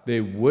stop.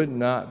 They would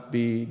not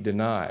be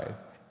denied.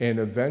 And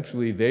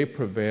eventually they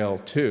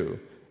prevailed too.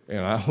 And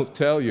I will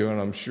tell you, and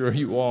I'm sure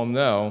you all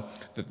know,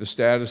 that the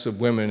status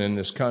of women in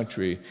this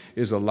country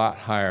is a lot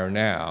higher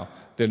now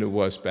than it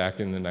was back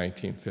in the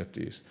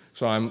 1950s.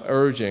 So I'm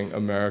urging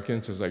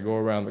Americans, as I go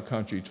around the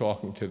country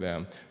talking to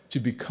them,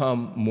 to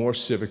become more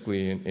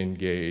civically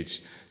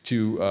engaged.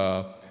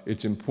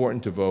 It's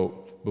important to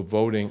vote, but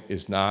voting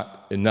is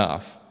not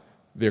enough.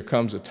 There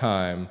comes a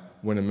time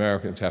when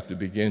Americans have to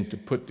begin to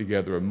put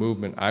together a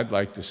movement. I'd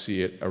like to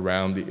see it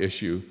around the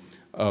issue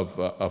of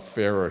a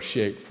fairer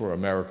shake for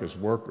America's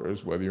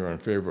workers, whether you're in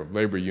favor of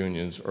labor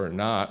unions or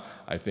not.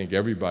 I think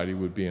everybody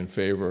would be in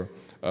favor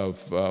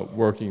of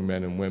working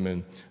men and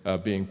women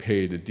being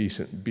paid a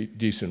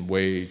decent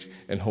wage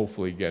and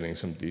hopefully getting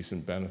some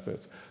decent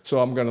benefits. So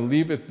I'm going to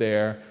leave it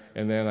there,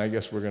 and then I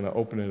guess we're going to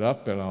open it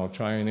up, and I'll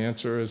try and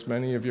answer as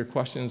many of your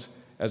questions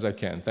as I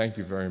can. Thank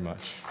you very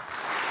much.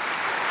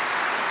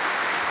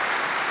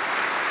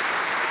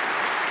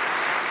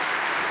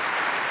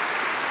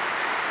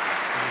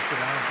 Sit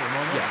down for a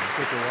moment. Yeah.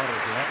 Take your water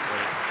if you want.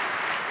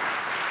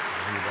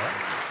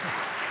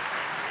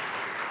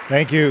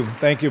 Thank you.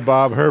 Thank you,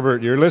 Bob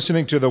Herbert. You're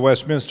listening to the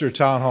Westminster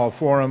Town Hall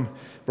Forum,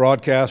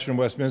 broadcast from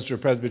Westminster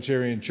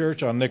Presbyterian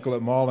Church on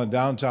Nicollet Mall in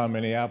downtown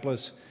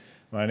Minneapolis.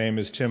 My name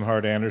is Tim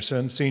Hart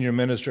Anderson, Senior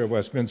Minister of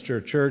Westminster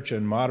Church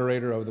and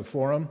moderator of the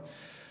forum.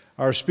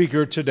 Our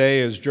speaker today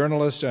is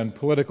journalist and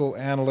political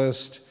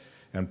analyst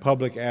and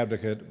public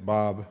advocate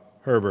Bob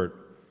Herbert.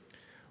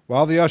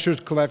 While the ushers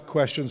collect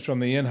questions from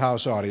the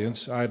in-house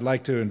audience, I'd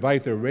like to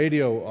invite the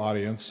radio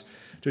audience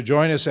to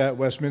join us at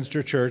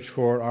Westminster Church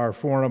for our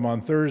forum on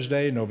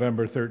Thursday,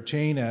 November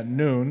 13 at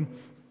noon,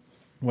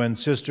 when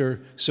Sister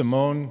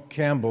Simone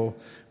Campbell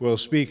will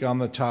speak on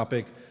the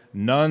topic,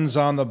 Nuns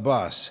on the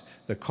Bus,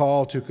 the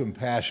Call to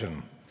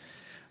Compassion.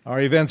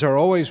 Our events are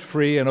always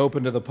free and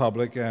open to the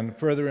public, and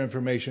further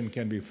information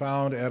can be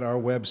found at our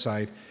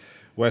website,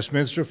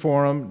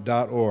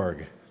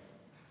 westminsterforum.org.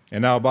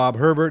 And now, Bob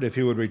Herbert, if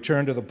you would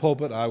return to the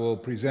pulpit, I will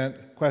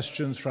present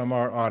questions from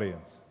our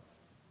audience.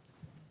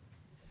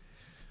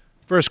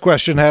 First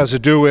question has to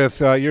do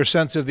with your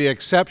sense of the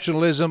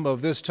exceptionalism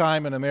of this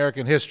time in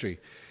American history.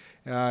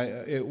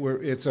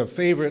 It's a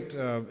favorite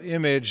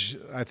image,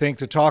 I think,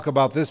 to talk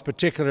about this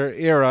particular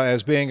era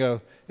as being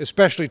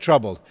especially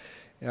troubled.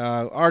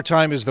 Our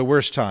time is the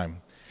worst time.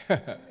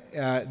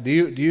 Do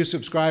you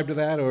subscribe to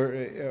that,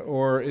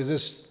 or is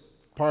this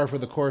par for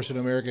the course in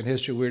American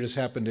history? We just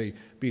happen to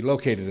be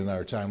located in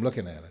our time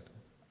looking at it.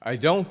 I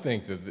don't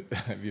think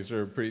that these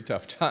are pretty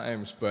tough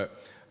times,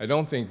 but I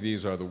don't think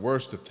these are the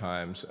worst of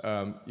times.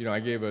 I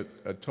gave a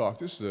talk,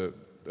 this is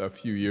a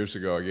few years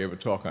ago, I gave a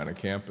talk on a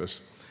campus,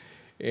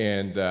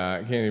 and I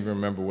can't even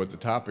remember what the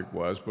topic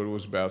was, but it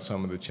was about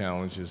some of the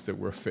challenges that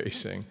we're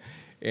facing.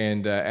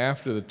 And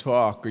after the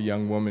talk, a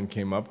young woman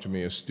came up to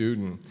me, a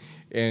student,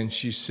 and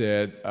she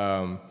said,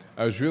 I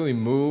was really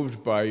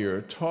moved by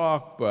your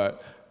talk,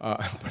 but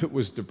it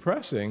was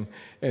depressing.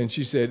 And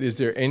she said, is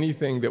there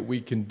anything that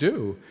we can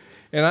do?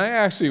 And I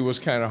actually was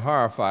kind of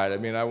horrified. I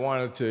mean, I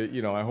wanted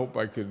to, I hope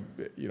I could,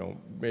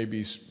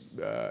 maybe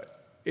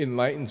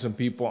enlighten some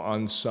people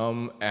on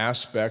some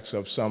aspects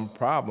of some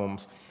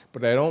problems,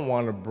 but I don't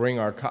want to bring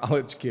our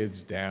college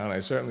kids down. I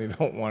certainly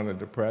don't want to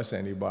depress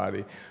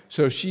anybody.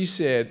 So she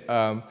said,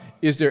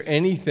 is there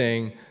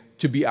anything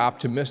to be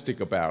optimistic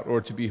about,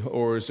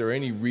 or is there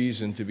any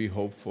reason to be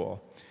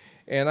hopeful?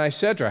 And I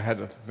said to her, I had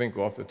to think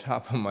off the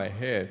top of my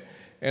head,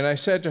 and I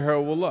said to her,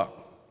 well,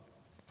 look,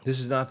 this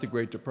is not the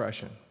Great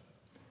Depression.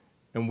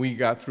 And we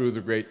got through the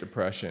Great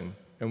Depression,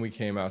 and we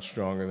came out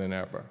stronger than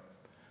ever.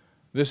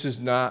 This is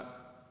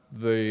not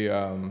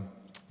the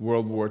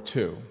World War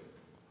II,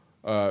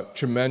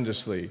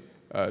 tremendously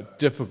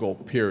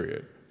difficult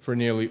period for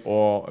nearly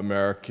all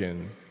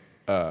American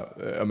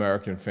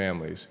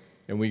families,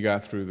 and we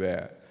got through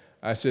that.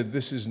 I said,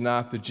 this is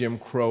not the Jim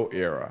Crow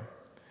era,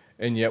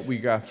 and yet we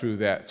got through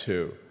that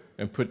too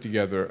and put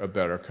together a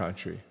better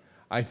country.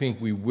 I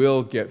think we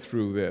will get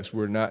through this.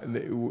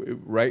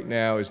 Right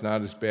now is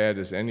not as bad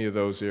as any of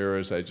those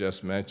eras I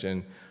just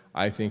mentioned.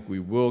 I think we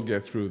will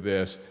get through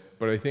this,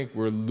 but I think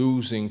we're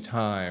losing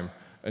time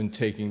in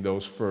taking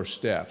those first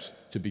steps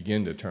to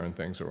begin to turn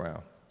things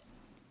around.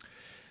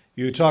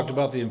 You talked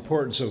about the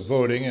importance of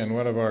voting, and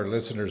one of our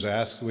listeners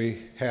asked,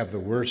 we have the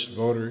worst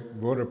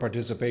voter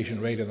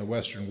participation rate in the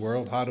Western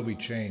world. How do we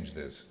change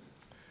this?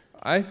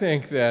 I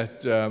think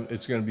that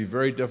it's going to be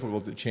very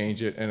difficult to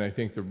change it, and I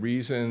think the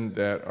reason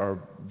that our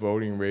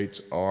voting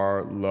rates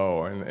are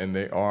low, and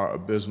they are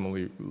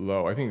abysmally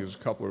low, I think there's a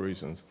couple of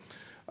reasons.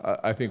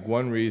 I think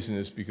one reason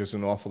is because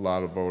an awful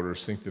lot of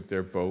voters think that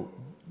their vote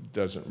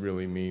doesn't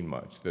really mean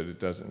much, that it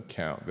doesn't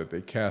count, that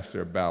they cast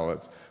their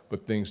ballots,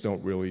 but things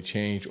don't really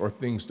change, or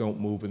things don't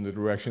move in the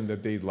direction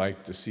that they'd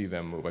like to see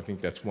them move. I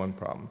think that's one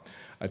problem.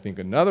 I think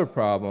another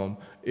problem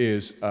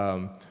is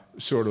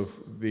sort of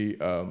the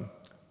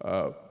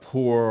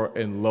poor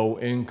and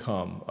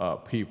low-income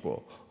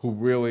people who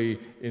really,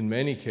 in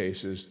many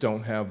cases,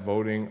 don't have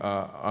voting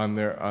on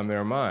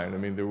their mind. I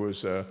mean, there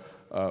was a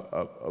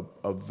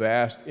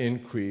vast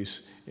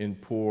increase in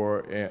poor,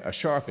 a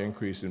sharp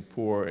increase in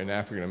poor and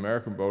African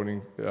American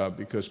voting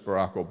because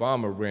Barack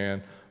Obama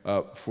ran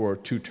for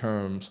 2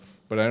 terms,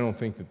 but I don't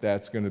think that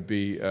that's going to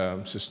be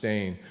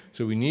sustained.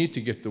 So we need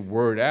to get the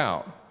word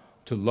out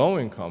to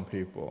low-income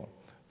people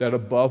that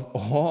above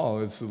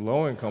all, it's the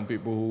low-income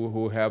people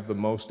who have the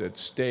most at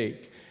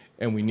stake,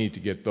 and we need to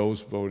get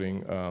those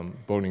voting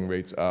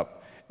rates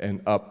up, and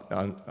up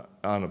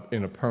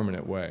in a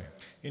permanent way.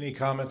 Any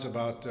comments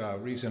about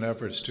recent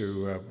efforts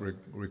to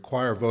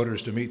require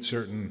voters to meet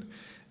certain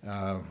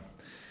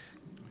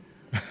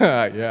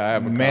Yeah, I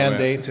have a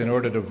mandates in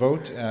order to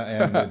vote,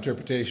 and the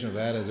interpretation of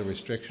that as a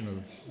restriction of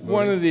voting?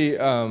 One of the,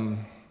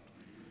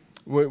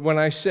 when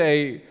I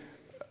say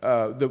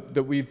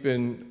that we've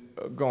been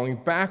going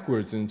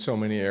backwards in so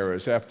many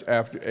areas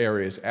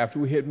after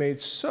we had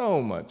made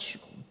so much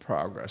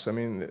progress. I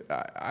mean,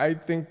 I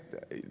think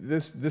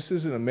this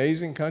is an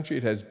amazing country.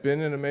 It has been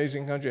an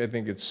amazing country. I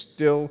think it's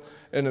still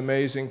an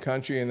amazing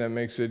country, and that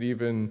makes it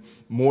even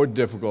more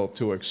difficult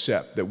to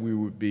accept that we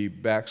would be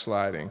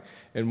backsliding.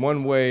 And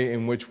one way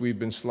in which we've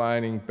been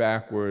sliding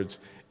backwards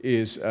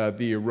is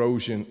the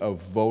erosion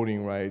of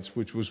voting rights,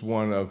 which was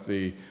one of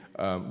the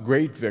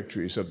great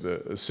victories of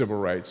the civil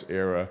rights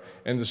era,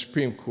 and the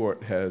Supreme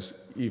Court has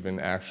even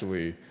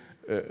actually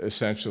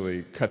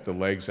essentially cut the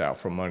legs out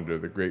from under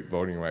the Great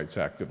Voting Rights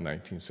Act of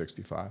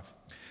 1965.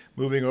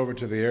 Moving over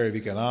to the area of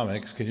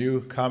economics, can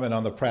you comment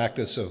on the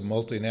practice of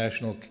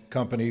multinational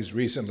companies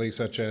recently,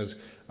 such as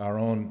our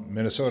own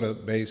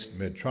Minnesota-based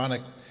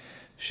Medtronic,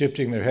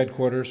 shifting their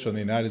headquarters from the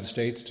United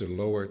States to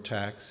lower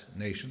tax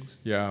nations?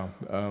 Yeah,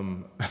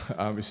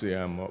 obviously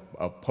I'm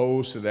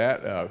opposed to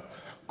that.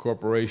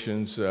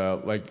 Corporations,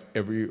 like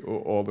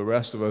all the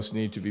rest of us,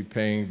 need to be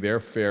paying their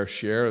fair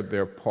share,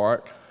 their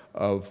part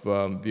of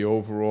the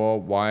overall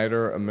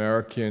wider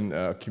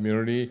American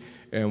community,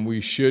 and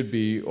we should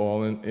be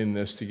all in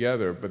this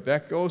together. But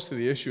that goes to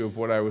the issue of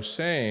what I was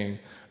saying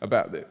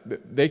about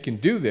they can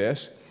do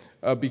this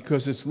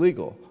because it's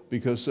legal,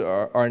 because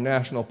our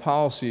national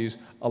policies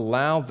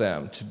allow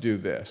them to do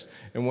this.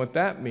 And what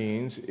that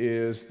means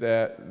is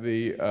that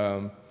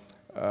the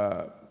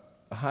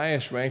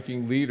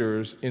highest-ranking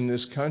leaders in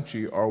this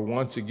country are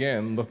once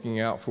again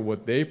looking out for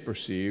what they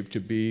perceive to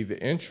be the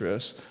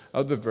interests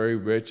of the very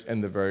rich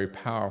and the very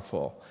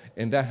powerful,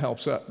 and that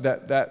helps.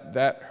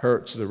 That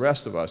hurts the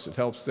rest of us. It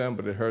helps them,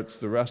 but it hurts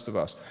the rest of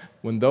us.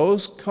 When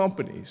those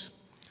companies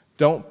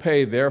don't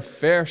pay their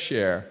fair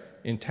share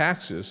in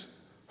taxes,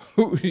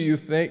 who do you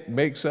think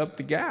makes up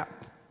the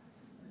gap?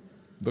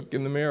 Look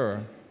in the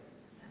mirror.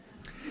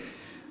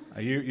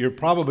 You're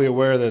probably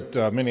aware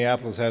that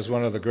Minneapolis has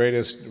one of the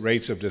greatest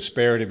rates of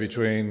disparity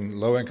between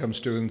low-income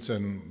students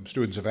and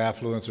students of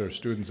affluence, or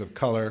students of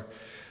color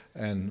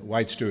and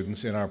white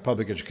students in our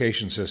public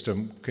education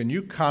system. Can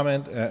you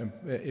comment,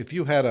 if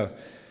you had a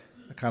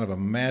kind of a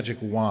magic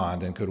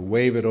wand and could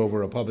wave it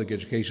over a public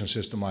education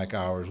system like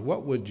ours,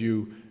 what would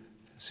you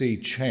see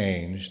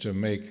change to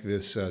make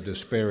this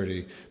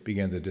disparity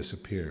begin to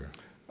disappear?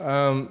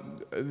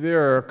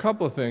 There are a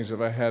couple of things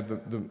if I had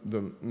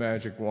the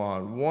magic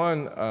wand.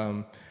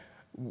 One,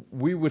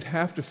 we would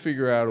have to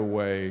figure out a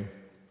way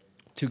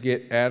to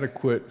get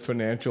adequate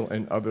financial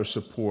and other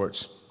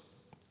supports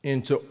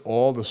into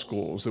all the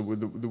schools.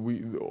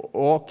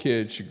 All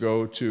kids should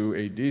go to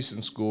a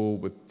decent school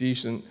with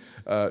decent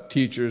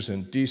teachers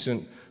and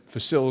decent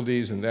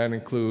facilities, and that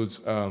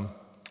includes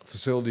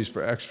facilities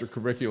for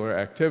extracurricular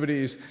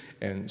activities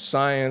and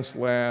science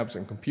labs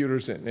and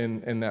computers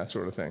and that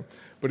sort of thing.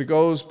 But it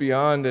goes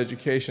beyond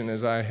education,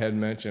 as I had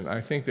mentioned.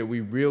 I think that we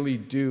really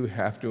do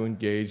have to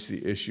engage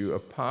the issue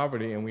of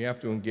poverty, and we have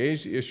to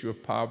engage the issue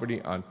of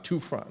poverty on 2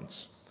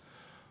 fronts.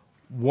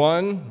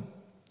 One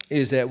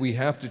is that we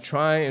have to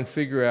try and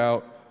figure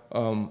out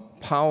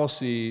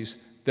policies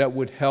that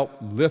would help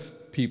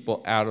lift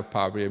people out of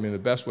poverty. I mean, the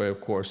best way, of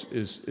course,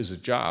 is a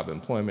job.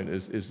 Employment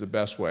is the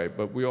best way,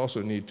 but we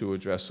also need to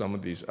address some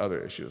of these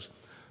other issues.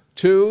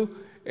 2,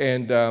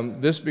 and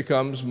this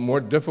becomes more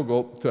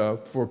difficult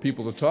for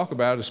people to talk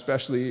about,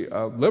 especially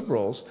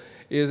liberals,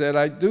 is that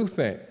I do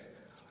think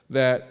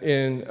that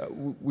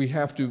we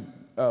have to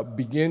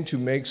begin to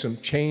make some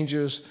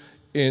changes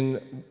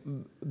in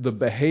the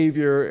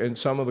behavior and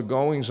some of the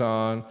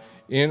goings-on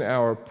in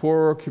our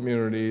poorer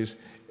communities,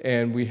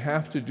 and we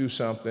have to do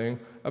something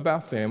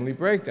about family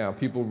breakdown.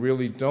 People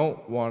really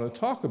don't want to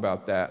talk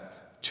about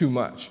that too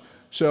much.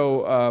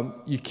 So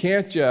you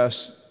can't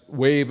just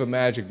wave a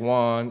magic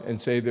wand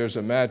and say there's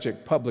a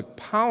magic public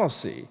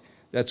policy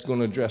that's going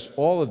to address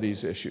all of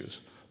these issues.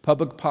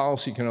 Public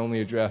policy can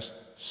only address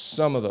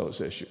some of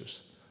those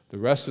issues. The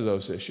rest of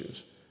those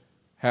issues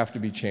have to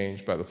be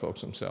changed by the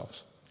folks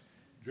themselves.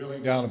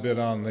 Drilling down a bit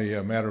on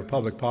the matter of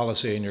public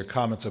policy and your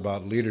comments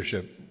about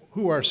leadership,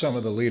 who are some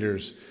of the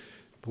leaders,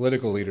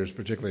 political leaders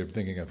particularly I'm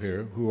thinking of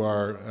here, who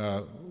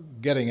are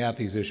getting at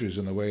these issues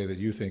in the way that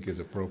you think is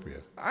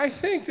appropriate? I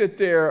think that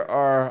there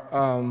are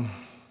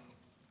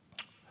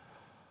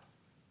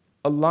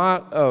a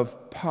lot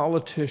of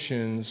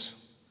politicians,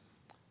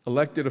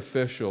 elected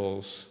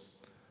officials,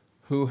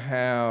 who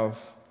have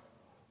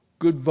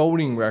good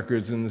voting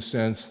records in the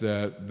sense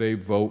that they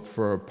vote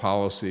for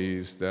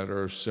policies that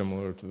are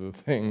similar to the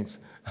things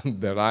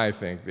that I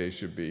think they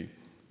should be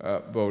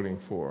voting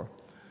for.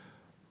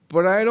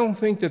 But I don't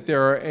think that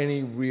there are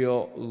any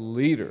real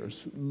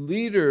leaders.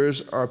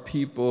 Leaders are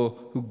people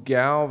who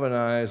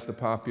galvanize the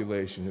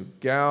population, who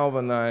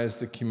galvanize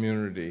the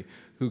community,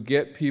 who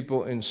get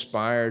people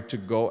inspired to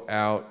go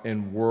out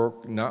and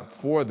work not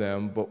for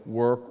them, but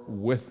work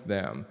with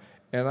them.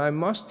 And I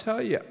must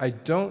tell you, I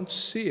don't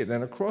see it.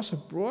 And across a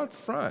broad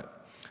front,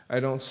 I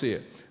don't see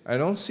it. I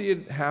don't see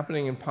it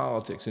happening in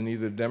politics in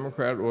either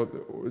Democratic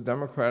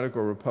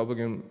or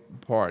Republican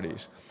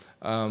parties.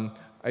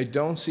 I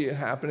don't see it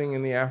happening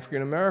in the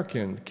African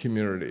American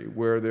community,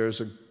 where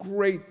there's a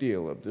great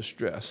deal of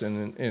distress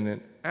and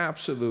an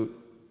absolute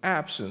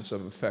absence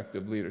of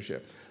effective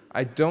leadership.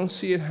 I don't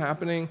see it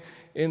happening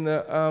in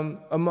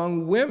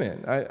among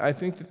women. I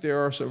think that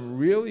there are some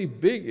really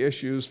big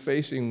issues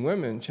facing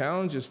women,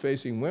 challenges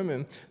facing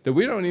women, that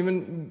we don't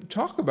even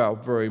talk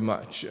about very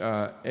much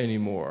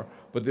anymore.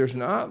 But there's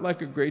not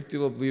like a great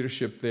deal of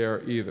leadership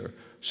there either.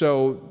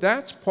 So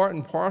that's part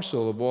and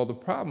parcel of all the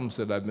problems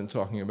that I've been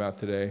talking about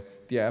today,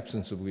 the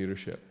absence of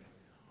leadership.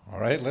 All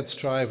right, let's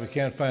try, if we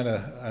can't find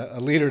a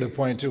leader to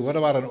point to, what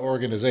about an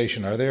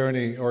organization? Are there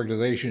any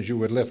organizations you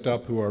would lift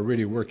up who are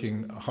really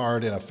working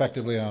hard and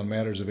effectively on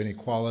matters of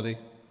inequality?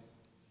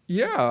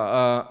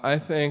 Yeah, I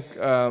think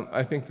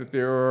that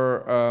there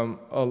are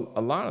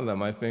a lot of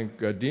them. I think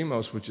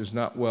Demos, which is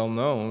not well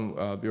known,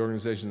 the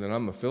organization that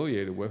I'm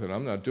affiliated with, and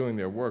I'm not doing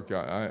their work.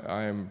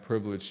 I am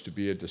privileged to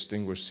be a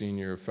distinguished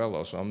senior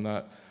fellow, so I'm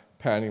not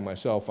patting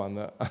myself on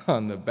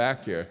the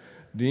back here.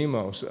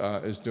 Demos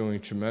is doing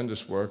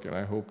tremendous work, and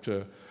I hope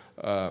to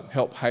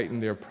help heighten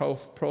their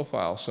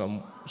profile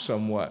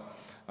somewhat.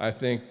 I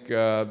think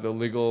the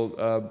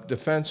Legal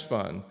Defense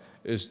Fund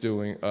is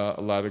doing a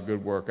lot of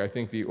good work. I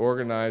think the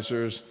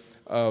organizers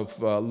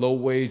of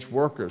low-wage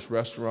workers,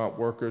 restaurant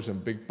workers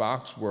and big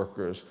box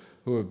workers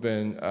who have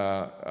been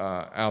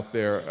out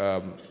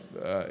there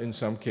in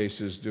some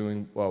cases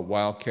doing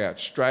wildcat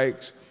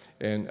strikes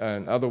and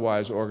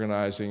otherwise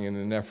organizing in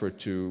an effort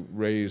to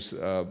raise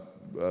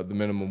the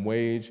minimum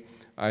wage,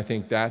 I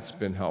think that's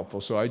been helpful.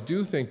 So I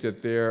do think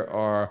that there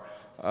are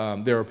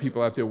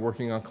people out there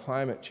working on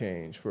climate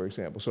change, for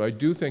example. So I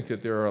do think that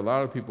there are a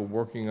lot of people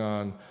working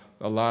on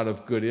a lot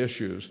of good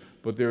issues,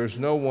 but there is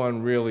no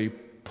one really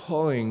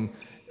pulling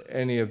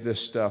any of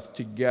this stuff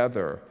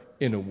together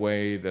in a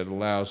way that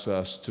allows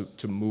us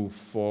to move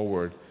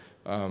forward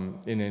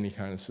in any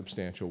kind of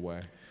substantial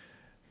way.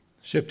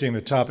 Shifting the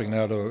topic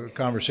now to a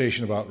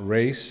conversation about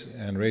race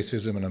and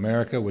racism in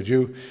America, would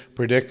you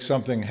predict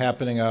something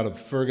happening out of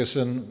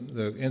Ferguson,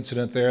 the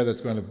incident there, that's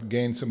going to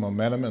gain some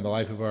momentum in the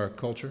life of our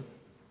culture?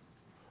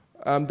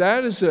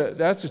 That's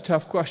a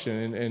tough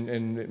question,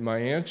 and my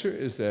answer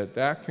is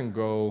that can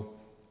go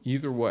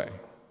either way.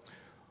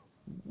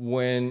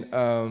 When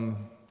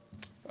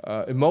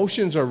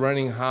emotions are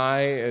running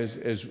high,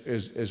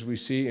 as we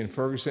see in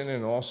Ferguson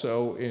and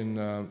also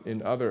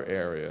in other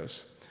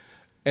areas,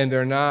 and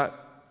they're not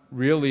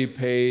really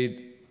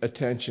paid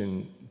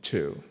attention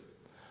to,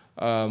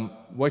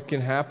 what can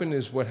happen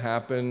is what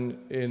happened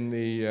in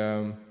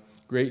the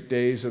great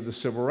days of the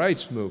Civil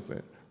Rights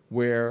Movement,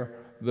 where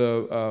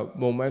the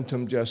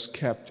momentum just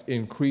kept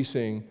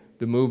increasing.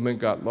 The movement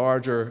got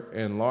larger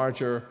and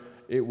larger.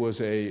 It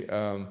was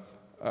a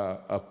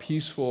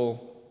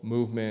peaceful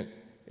movement,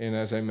 and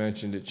as I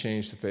mentioned, it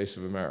changed the face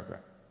of America.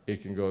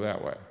 It can go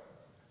that way,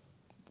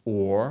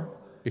 or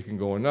it can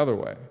go another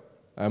way.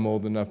 I'm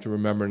old enough to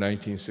remember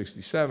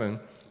 1967.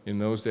 In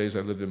those days,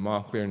 I lived in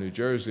Montclair, New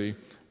Jersey,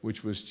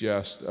 which was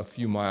just a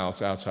few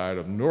miles outside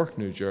of Newark,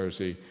 New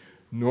Jersey.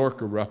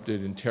 Newark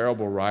erupted in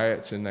terrible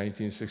riots in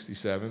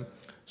 1967.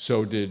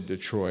 So did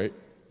Detroit.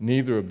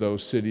 Neither of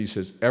those cities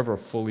has ever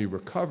fully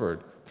recovered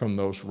from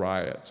those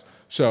riots.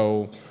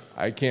 So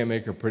I can't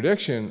make a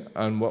prediction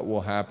on what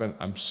will happen.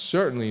 I'm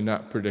certainly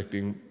not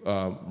predicting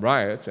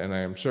riots, and I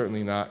am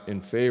certainly not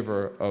in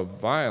favor of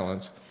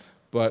violence,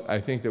 but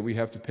I think that we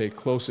have to pay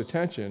close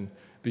attention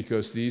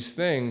because these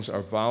things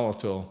are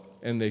volatile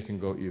and they can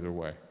go either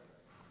way.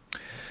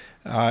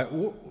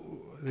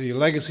 The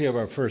legacy of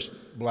our first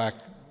black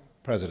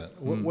president,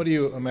 what do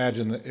you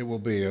imagine that it will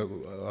be,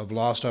 of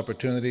lost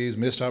opportunities,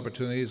 missed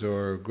opportunities,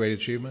 or great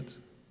achievements?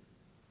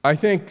 I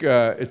think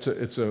it's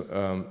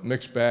a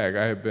mixed bag.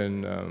 I have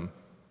been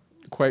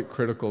quite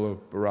critical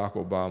of Barack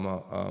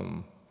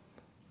Obama,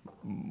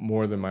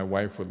 more than my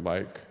wife would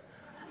like.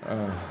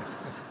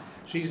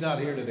 She's not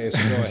here today, so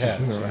go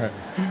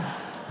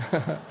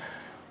ahead.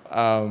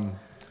 Right.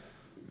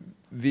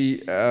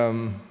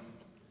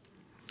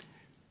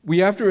 We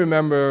have to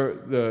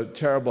remember the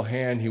terrible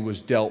hand he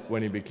was dealt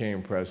when he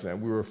became president.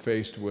 We were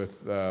faced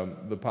with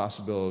the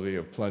possibility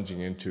of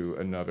plunging into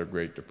another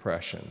Great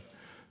Depression.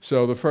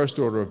 So the first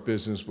order of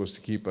business was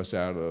to keep us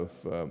out of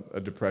a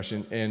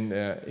depression, and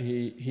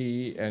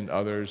he and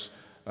others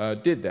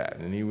did that,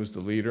 and he was the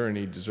leader, and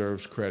he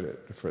deserves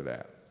credit for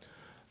that.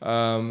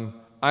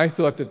 I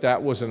thought that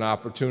that was an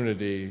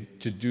opportunity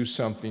to do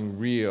something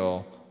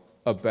real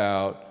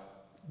about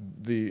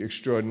the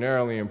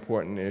extraordinarily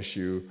important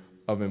issue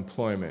of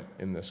employment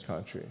in this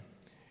country.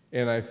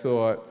 And I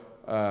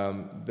thought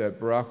that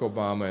Barack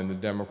Obama and the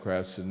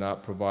Democrats did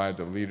not provide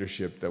the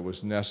leadership that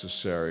was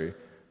necessary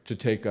to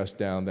take us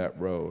down that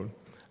road.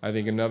 I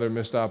think another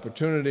missed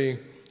opportunity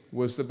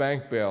was the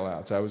bank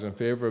bailouts. I was in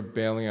favor of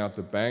bailing out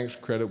the banks.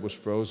 Credit was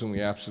frozen.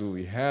 We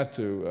absolutely had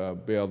to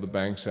bail the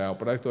banks out,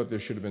 but I thought there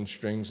should have been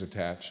strings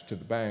attached to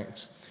the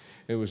banks.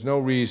 There was no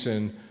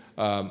reason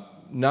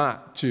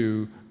not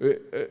to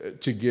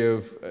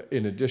give,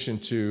 in addition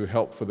to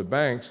help for the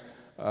banks,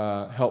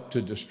 help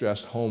to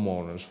distressed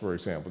homeowners, for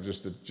example,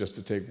 just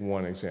to take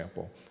one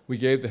example. We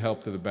gave the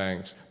help to the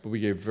banks, but we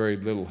gave very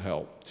little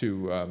help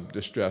to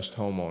distressed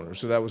homeowners.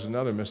 So that was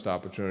another missed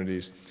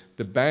opportunity.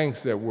 The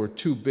banks that were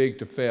too big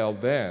to fail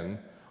then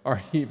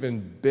are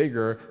even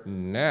bigger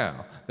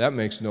now. That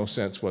makes no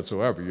sense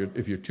whatsoever.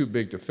 If you're too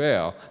big to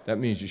fail, that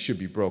means you should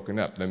be broken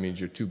up. That means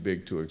you're too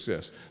big to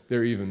exist.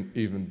 They're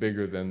even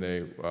bigger than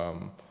they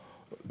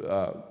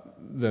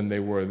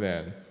were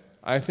then.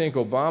 I think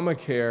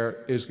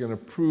Obamacare is going to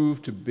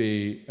prove to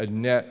be a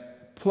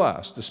net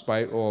plus,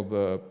 despite all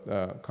the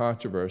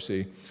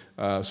controversy.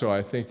 So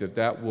I think that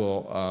that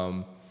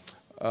will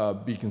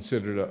be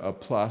considered a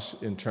plus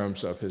in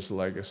terms of his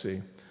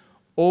legacy.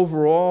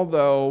 Overall,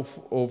 though,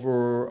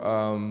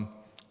 over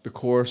the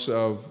course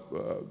of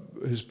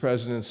his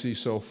presidency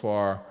so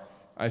far,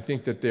 I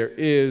think that there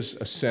is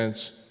a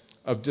sense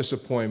of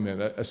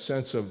disappointment, a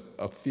sense of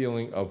a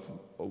feeling of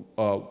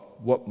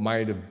what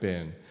might have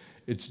been.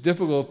 It's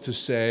difficult to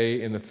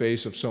say in the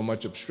face of so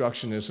much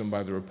obstructionism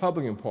by the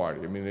Republican Party.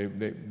 I mean,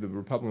 the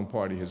Republican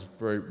Party has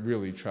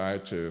really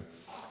tried to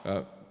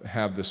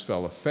have this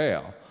fellow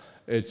fail.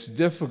 It's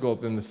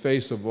difficult in the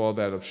face of all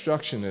that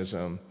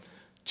obstructionism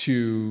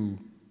to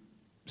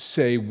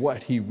say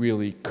what he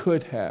really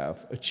could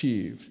have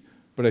achieved.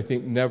 But I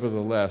think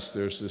nevertheless,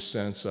 there's this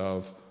sense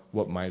of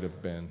what might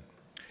have been.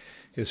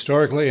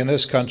 Historically, in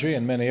this country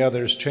and many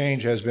others,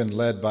 change has been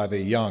led by the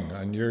young.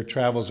 On your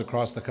travels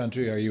across the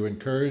country, are you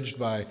encouraged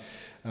by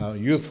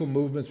youthful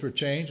movements for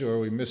change, or are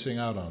we missing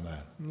out on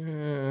that?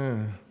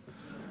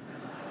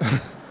 Yeah.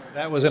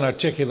 That was an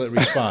articulate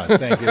response.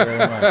 Thank you very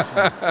much.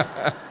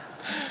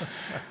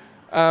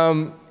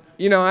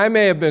 You know, I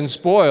may have been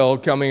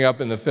spoiled coming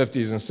up in the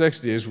 50s and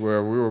 60s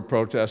where we were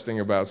protesting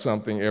about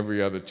something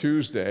every other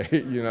Tuesday,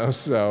 you know,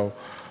 so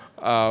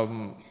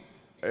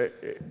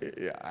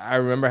I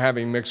remember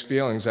having mixed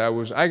feelings.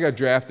 I got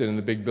drafted in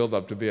the big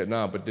buildup to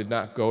Vietnam, but did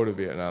not go to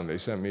Vietnam. They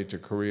sent me to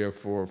Korea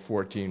for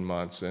 14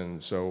 months,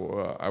 and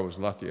so I was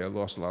lucky. I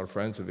lost a lot of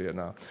friends in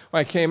Vietnam.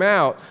 When I came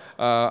out,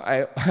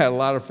 I had a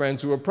lot of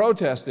friends who were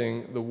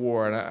protesting the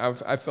war, and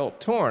I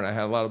felt torn. I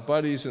had a lot of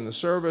buddies in the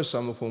service,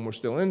 some of whom were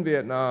still in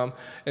Vietnam,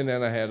 and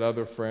then I had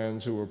other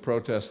friends who were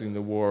protesting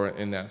the war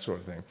and that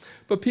sort of thing.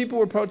 But people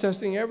were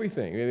protesting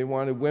everything. They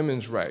wanted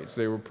women's rights.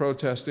 They were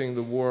protesting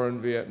the war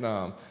in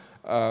Vietnam.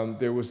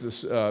 There was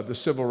this, the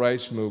civil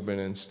rights movement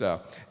and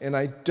stuff. And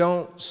I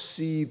don't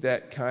see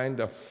that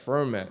kind of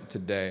ferment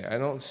today. I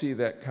don't see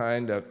that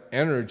kind of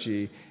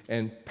energy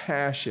and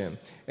passion.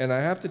 And I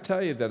have to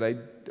tell you that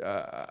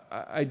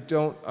I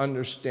don't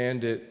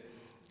understand it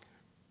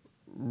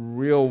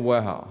real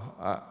well.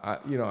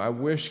 I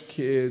wish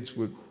kids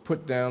would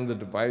put down the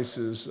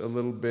devices a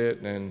little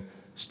bit and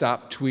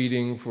stop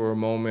tweeting for a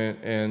moment,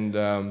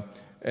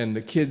 and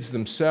the kids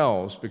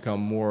themselves become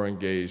more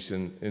engaged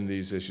in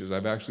these issues.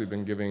 I've actually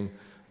been giving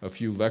a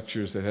few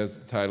lectures that has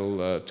the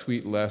title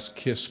Tweet Less,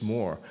 Kiss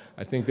More.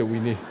 I think that we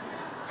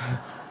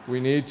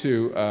need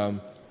to,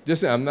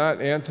 I'm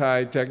not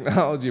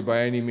anti-technology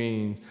by any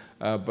means,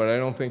 but I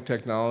don't think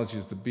technology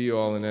is the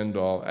be-all and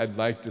end-all. I'd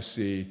like to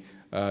see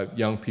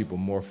young people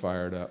more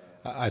fired up.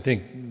 I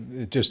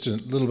think just a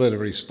little bit of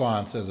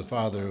response as a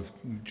father of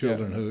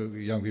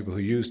children, young people who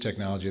use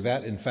technology,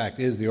 that in fact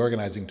is the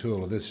organizing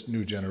tool of this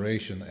new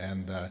generation,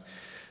 and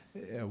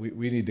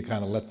we need to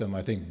kind of let them,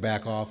 I think,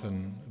 back off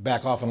and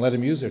let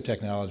them use their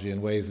technology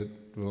in ways that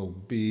will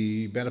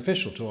be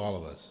beneficial to all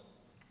of us.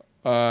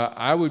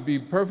 I would be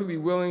perfectly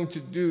willing to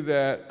do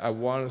that. I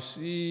want to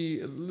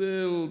see a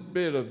little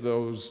bit of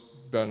those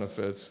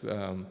benefits,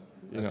 and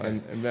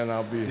then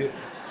I'll be.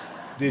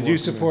 Did you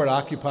support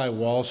Occupy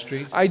Wall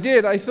Street? I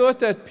did. I thought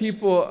that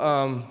people,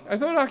 I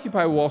thought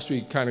Occupy Wall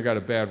Street kind of got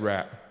a bad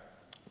rap.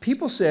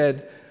 People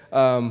said,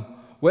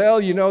 well,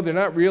 they're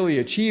not really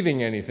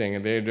achieving anything,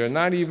 and they're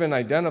not even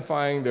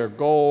identifying their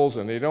goals,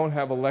 and they don't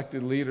have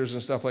elected leaders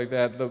and stuff like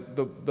that.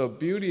 The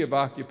beauty of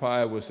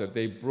Occupy was that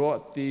they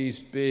brought these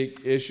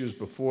big issues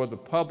before the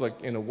public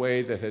in a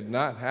way that had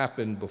not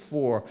happened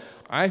before.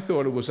 I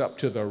thought it was up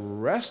to the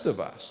rest of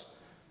us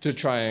to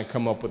try and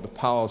come up with the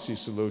policy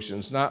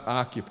solutions, not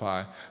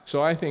Occupy.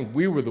 So I think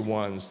we were the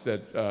ones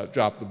that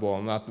dropped the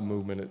ball, not the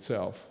movement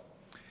itself.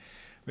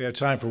 We have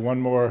time for one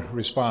more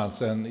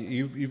response, and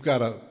you've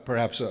got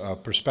perhaps a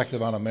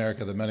perspective on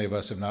America that many of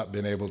us have not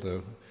been able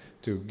to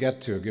get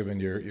to, given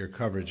your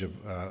coverage of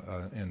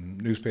in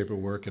newspaper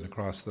work and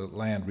across the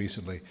land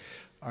recently.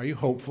 Are you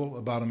hopeful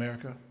about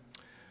America?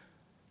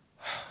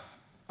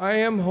 I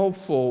am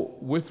hopeful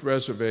with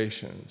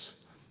reservations.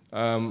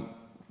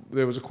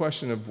 There was a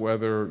question of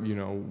whether,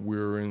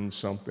 we're in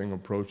something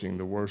approaching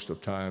the worst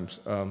of times.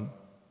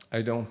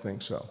 I don't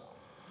think so.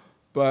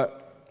 But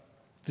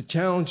the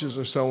challenges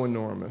are so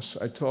enormous.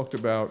 I talked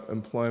about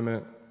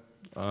employment.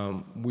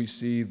 We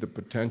see the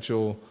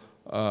potential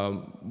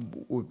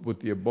with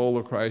the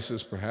Ebola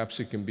crisis. Perhaps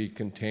it can be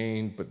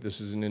contained, but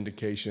this is an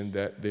indication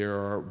that there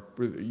are,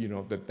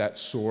 that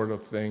sort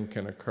of thing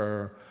can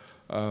occur.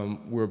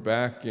 We're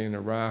back in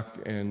Iraq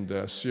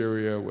and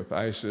Syria with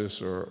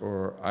ISIS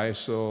or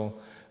ISIL,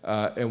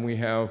 and we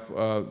have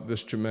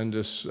this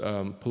tremendous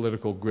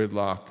political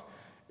gridlock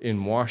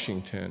in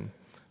Washington.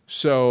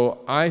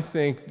 So I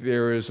think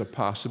there is a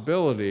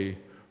possibility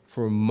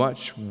for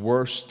much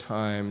worse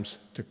times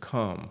to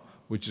come,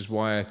 which is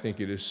why I think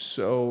it is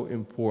so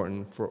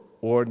important for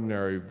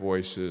ordinary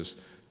voices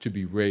to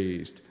be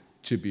raised,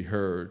 to be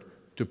heard,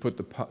 to put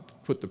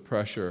the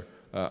pressure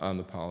on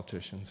the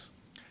politicians.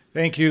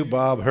 Thank you,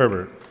 Bob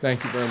Herbert.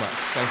 Thank you very much.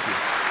 Thank you.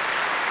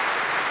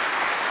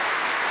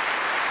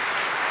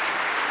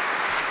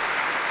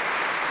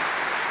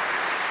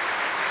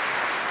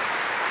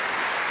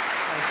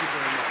 Thank you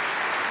very much.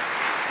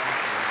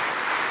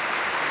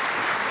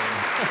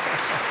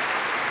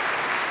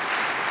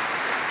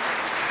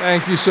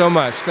 Thank you so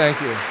much.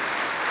 Thank you.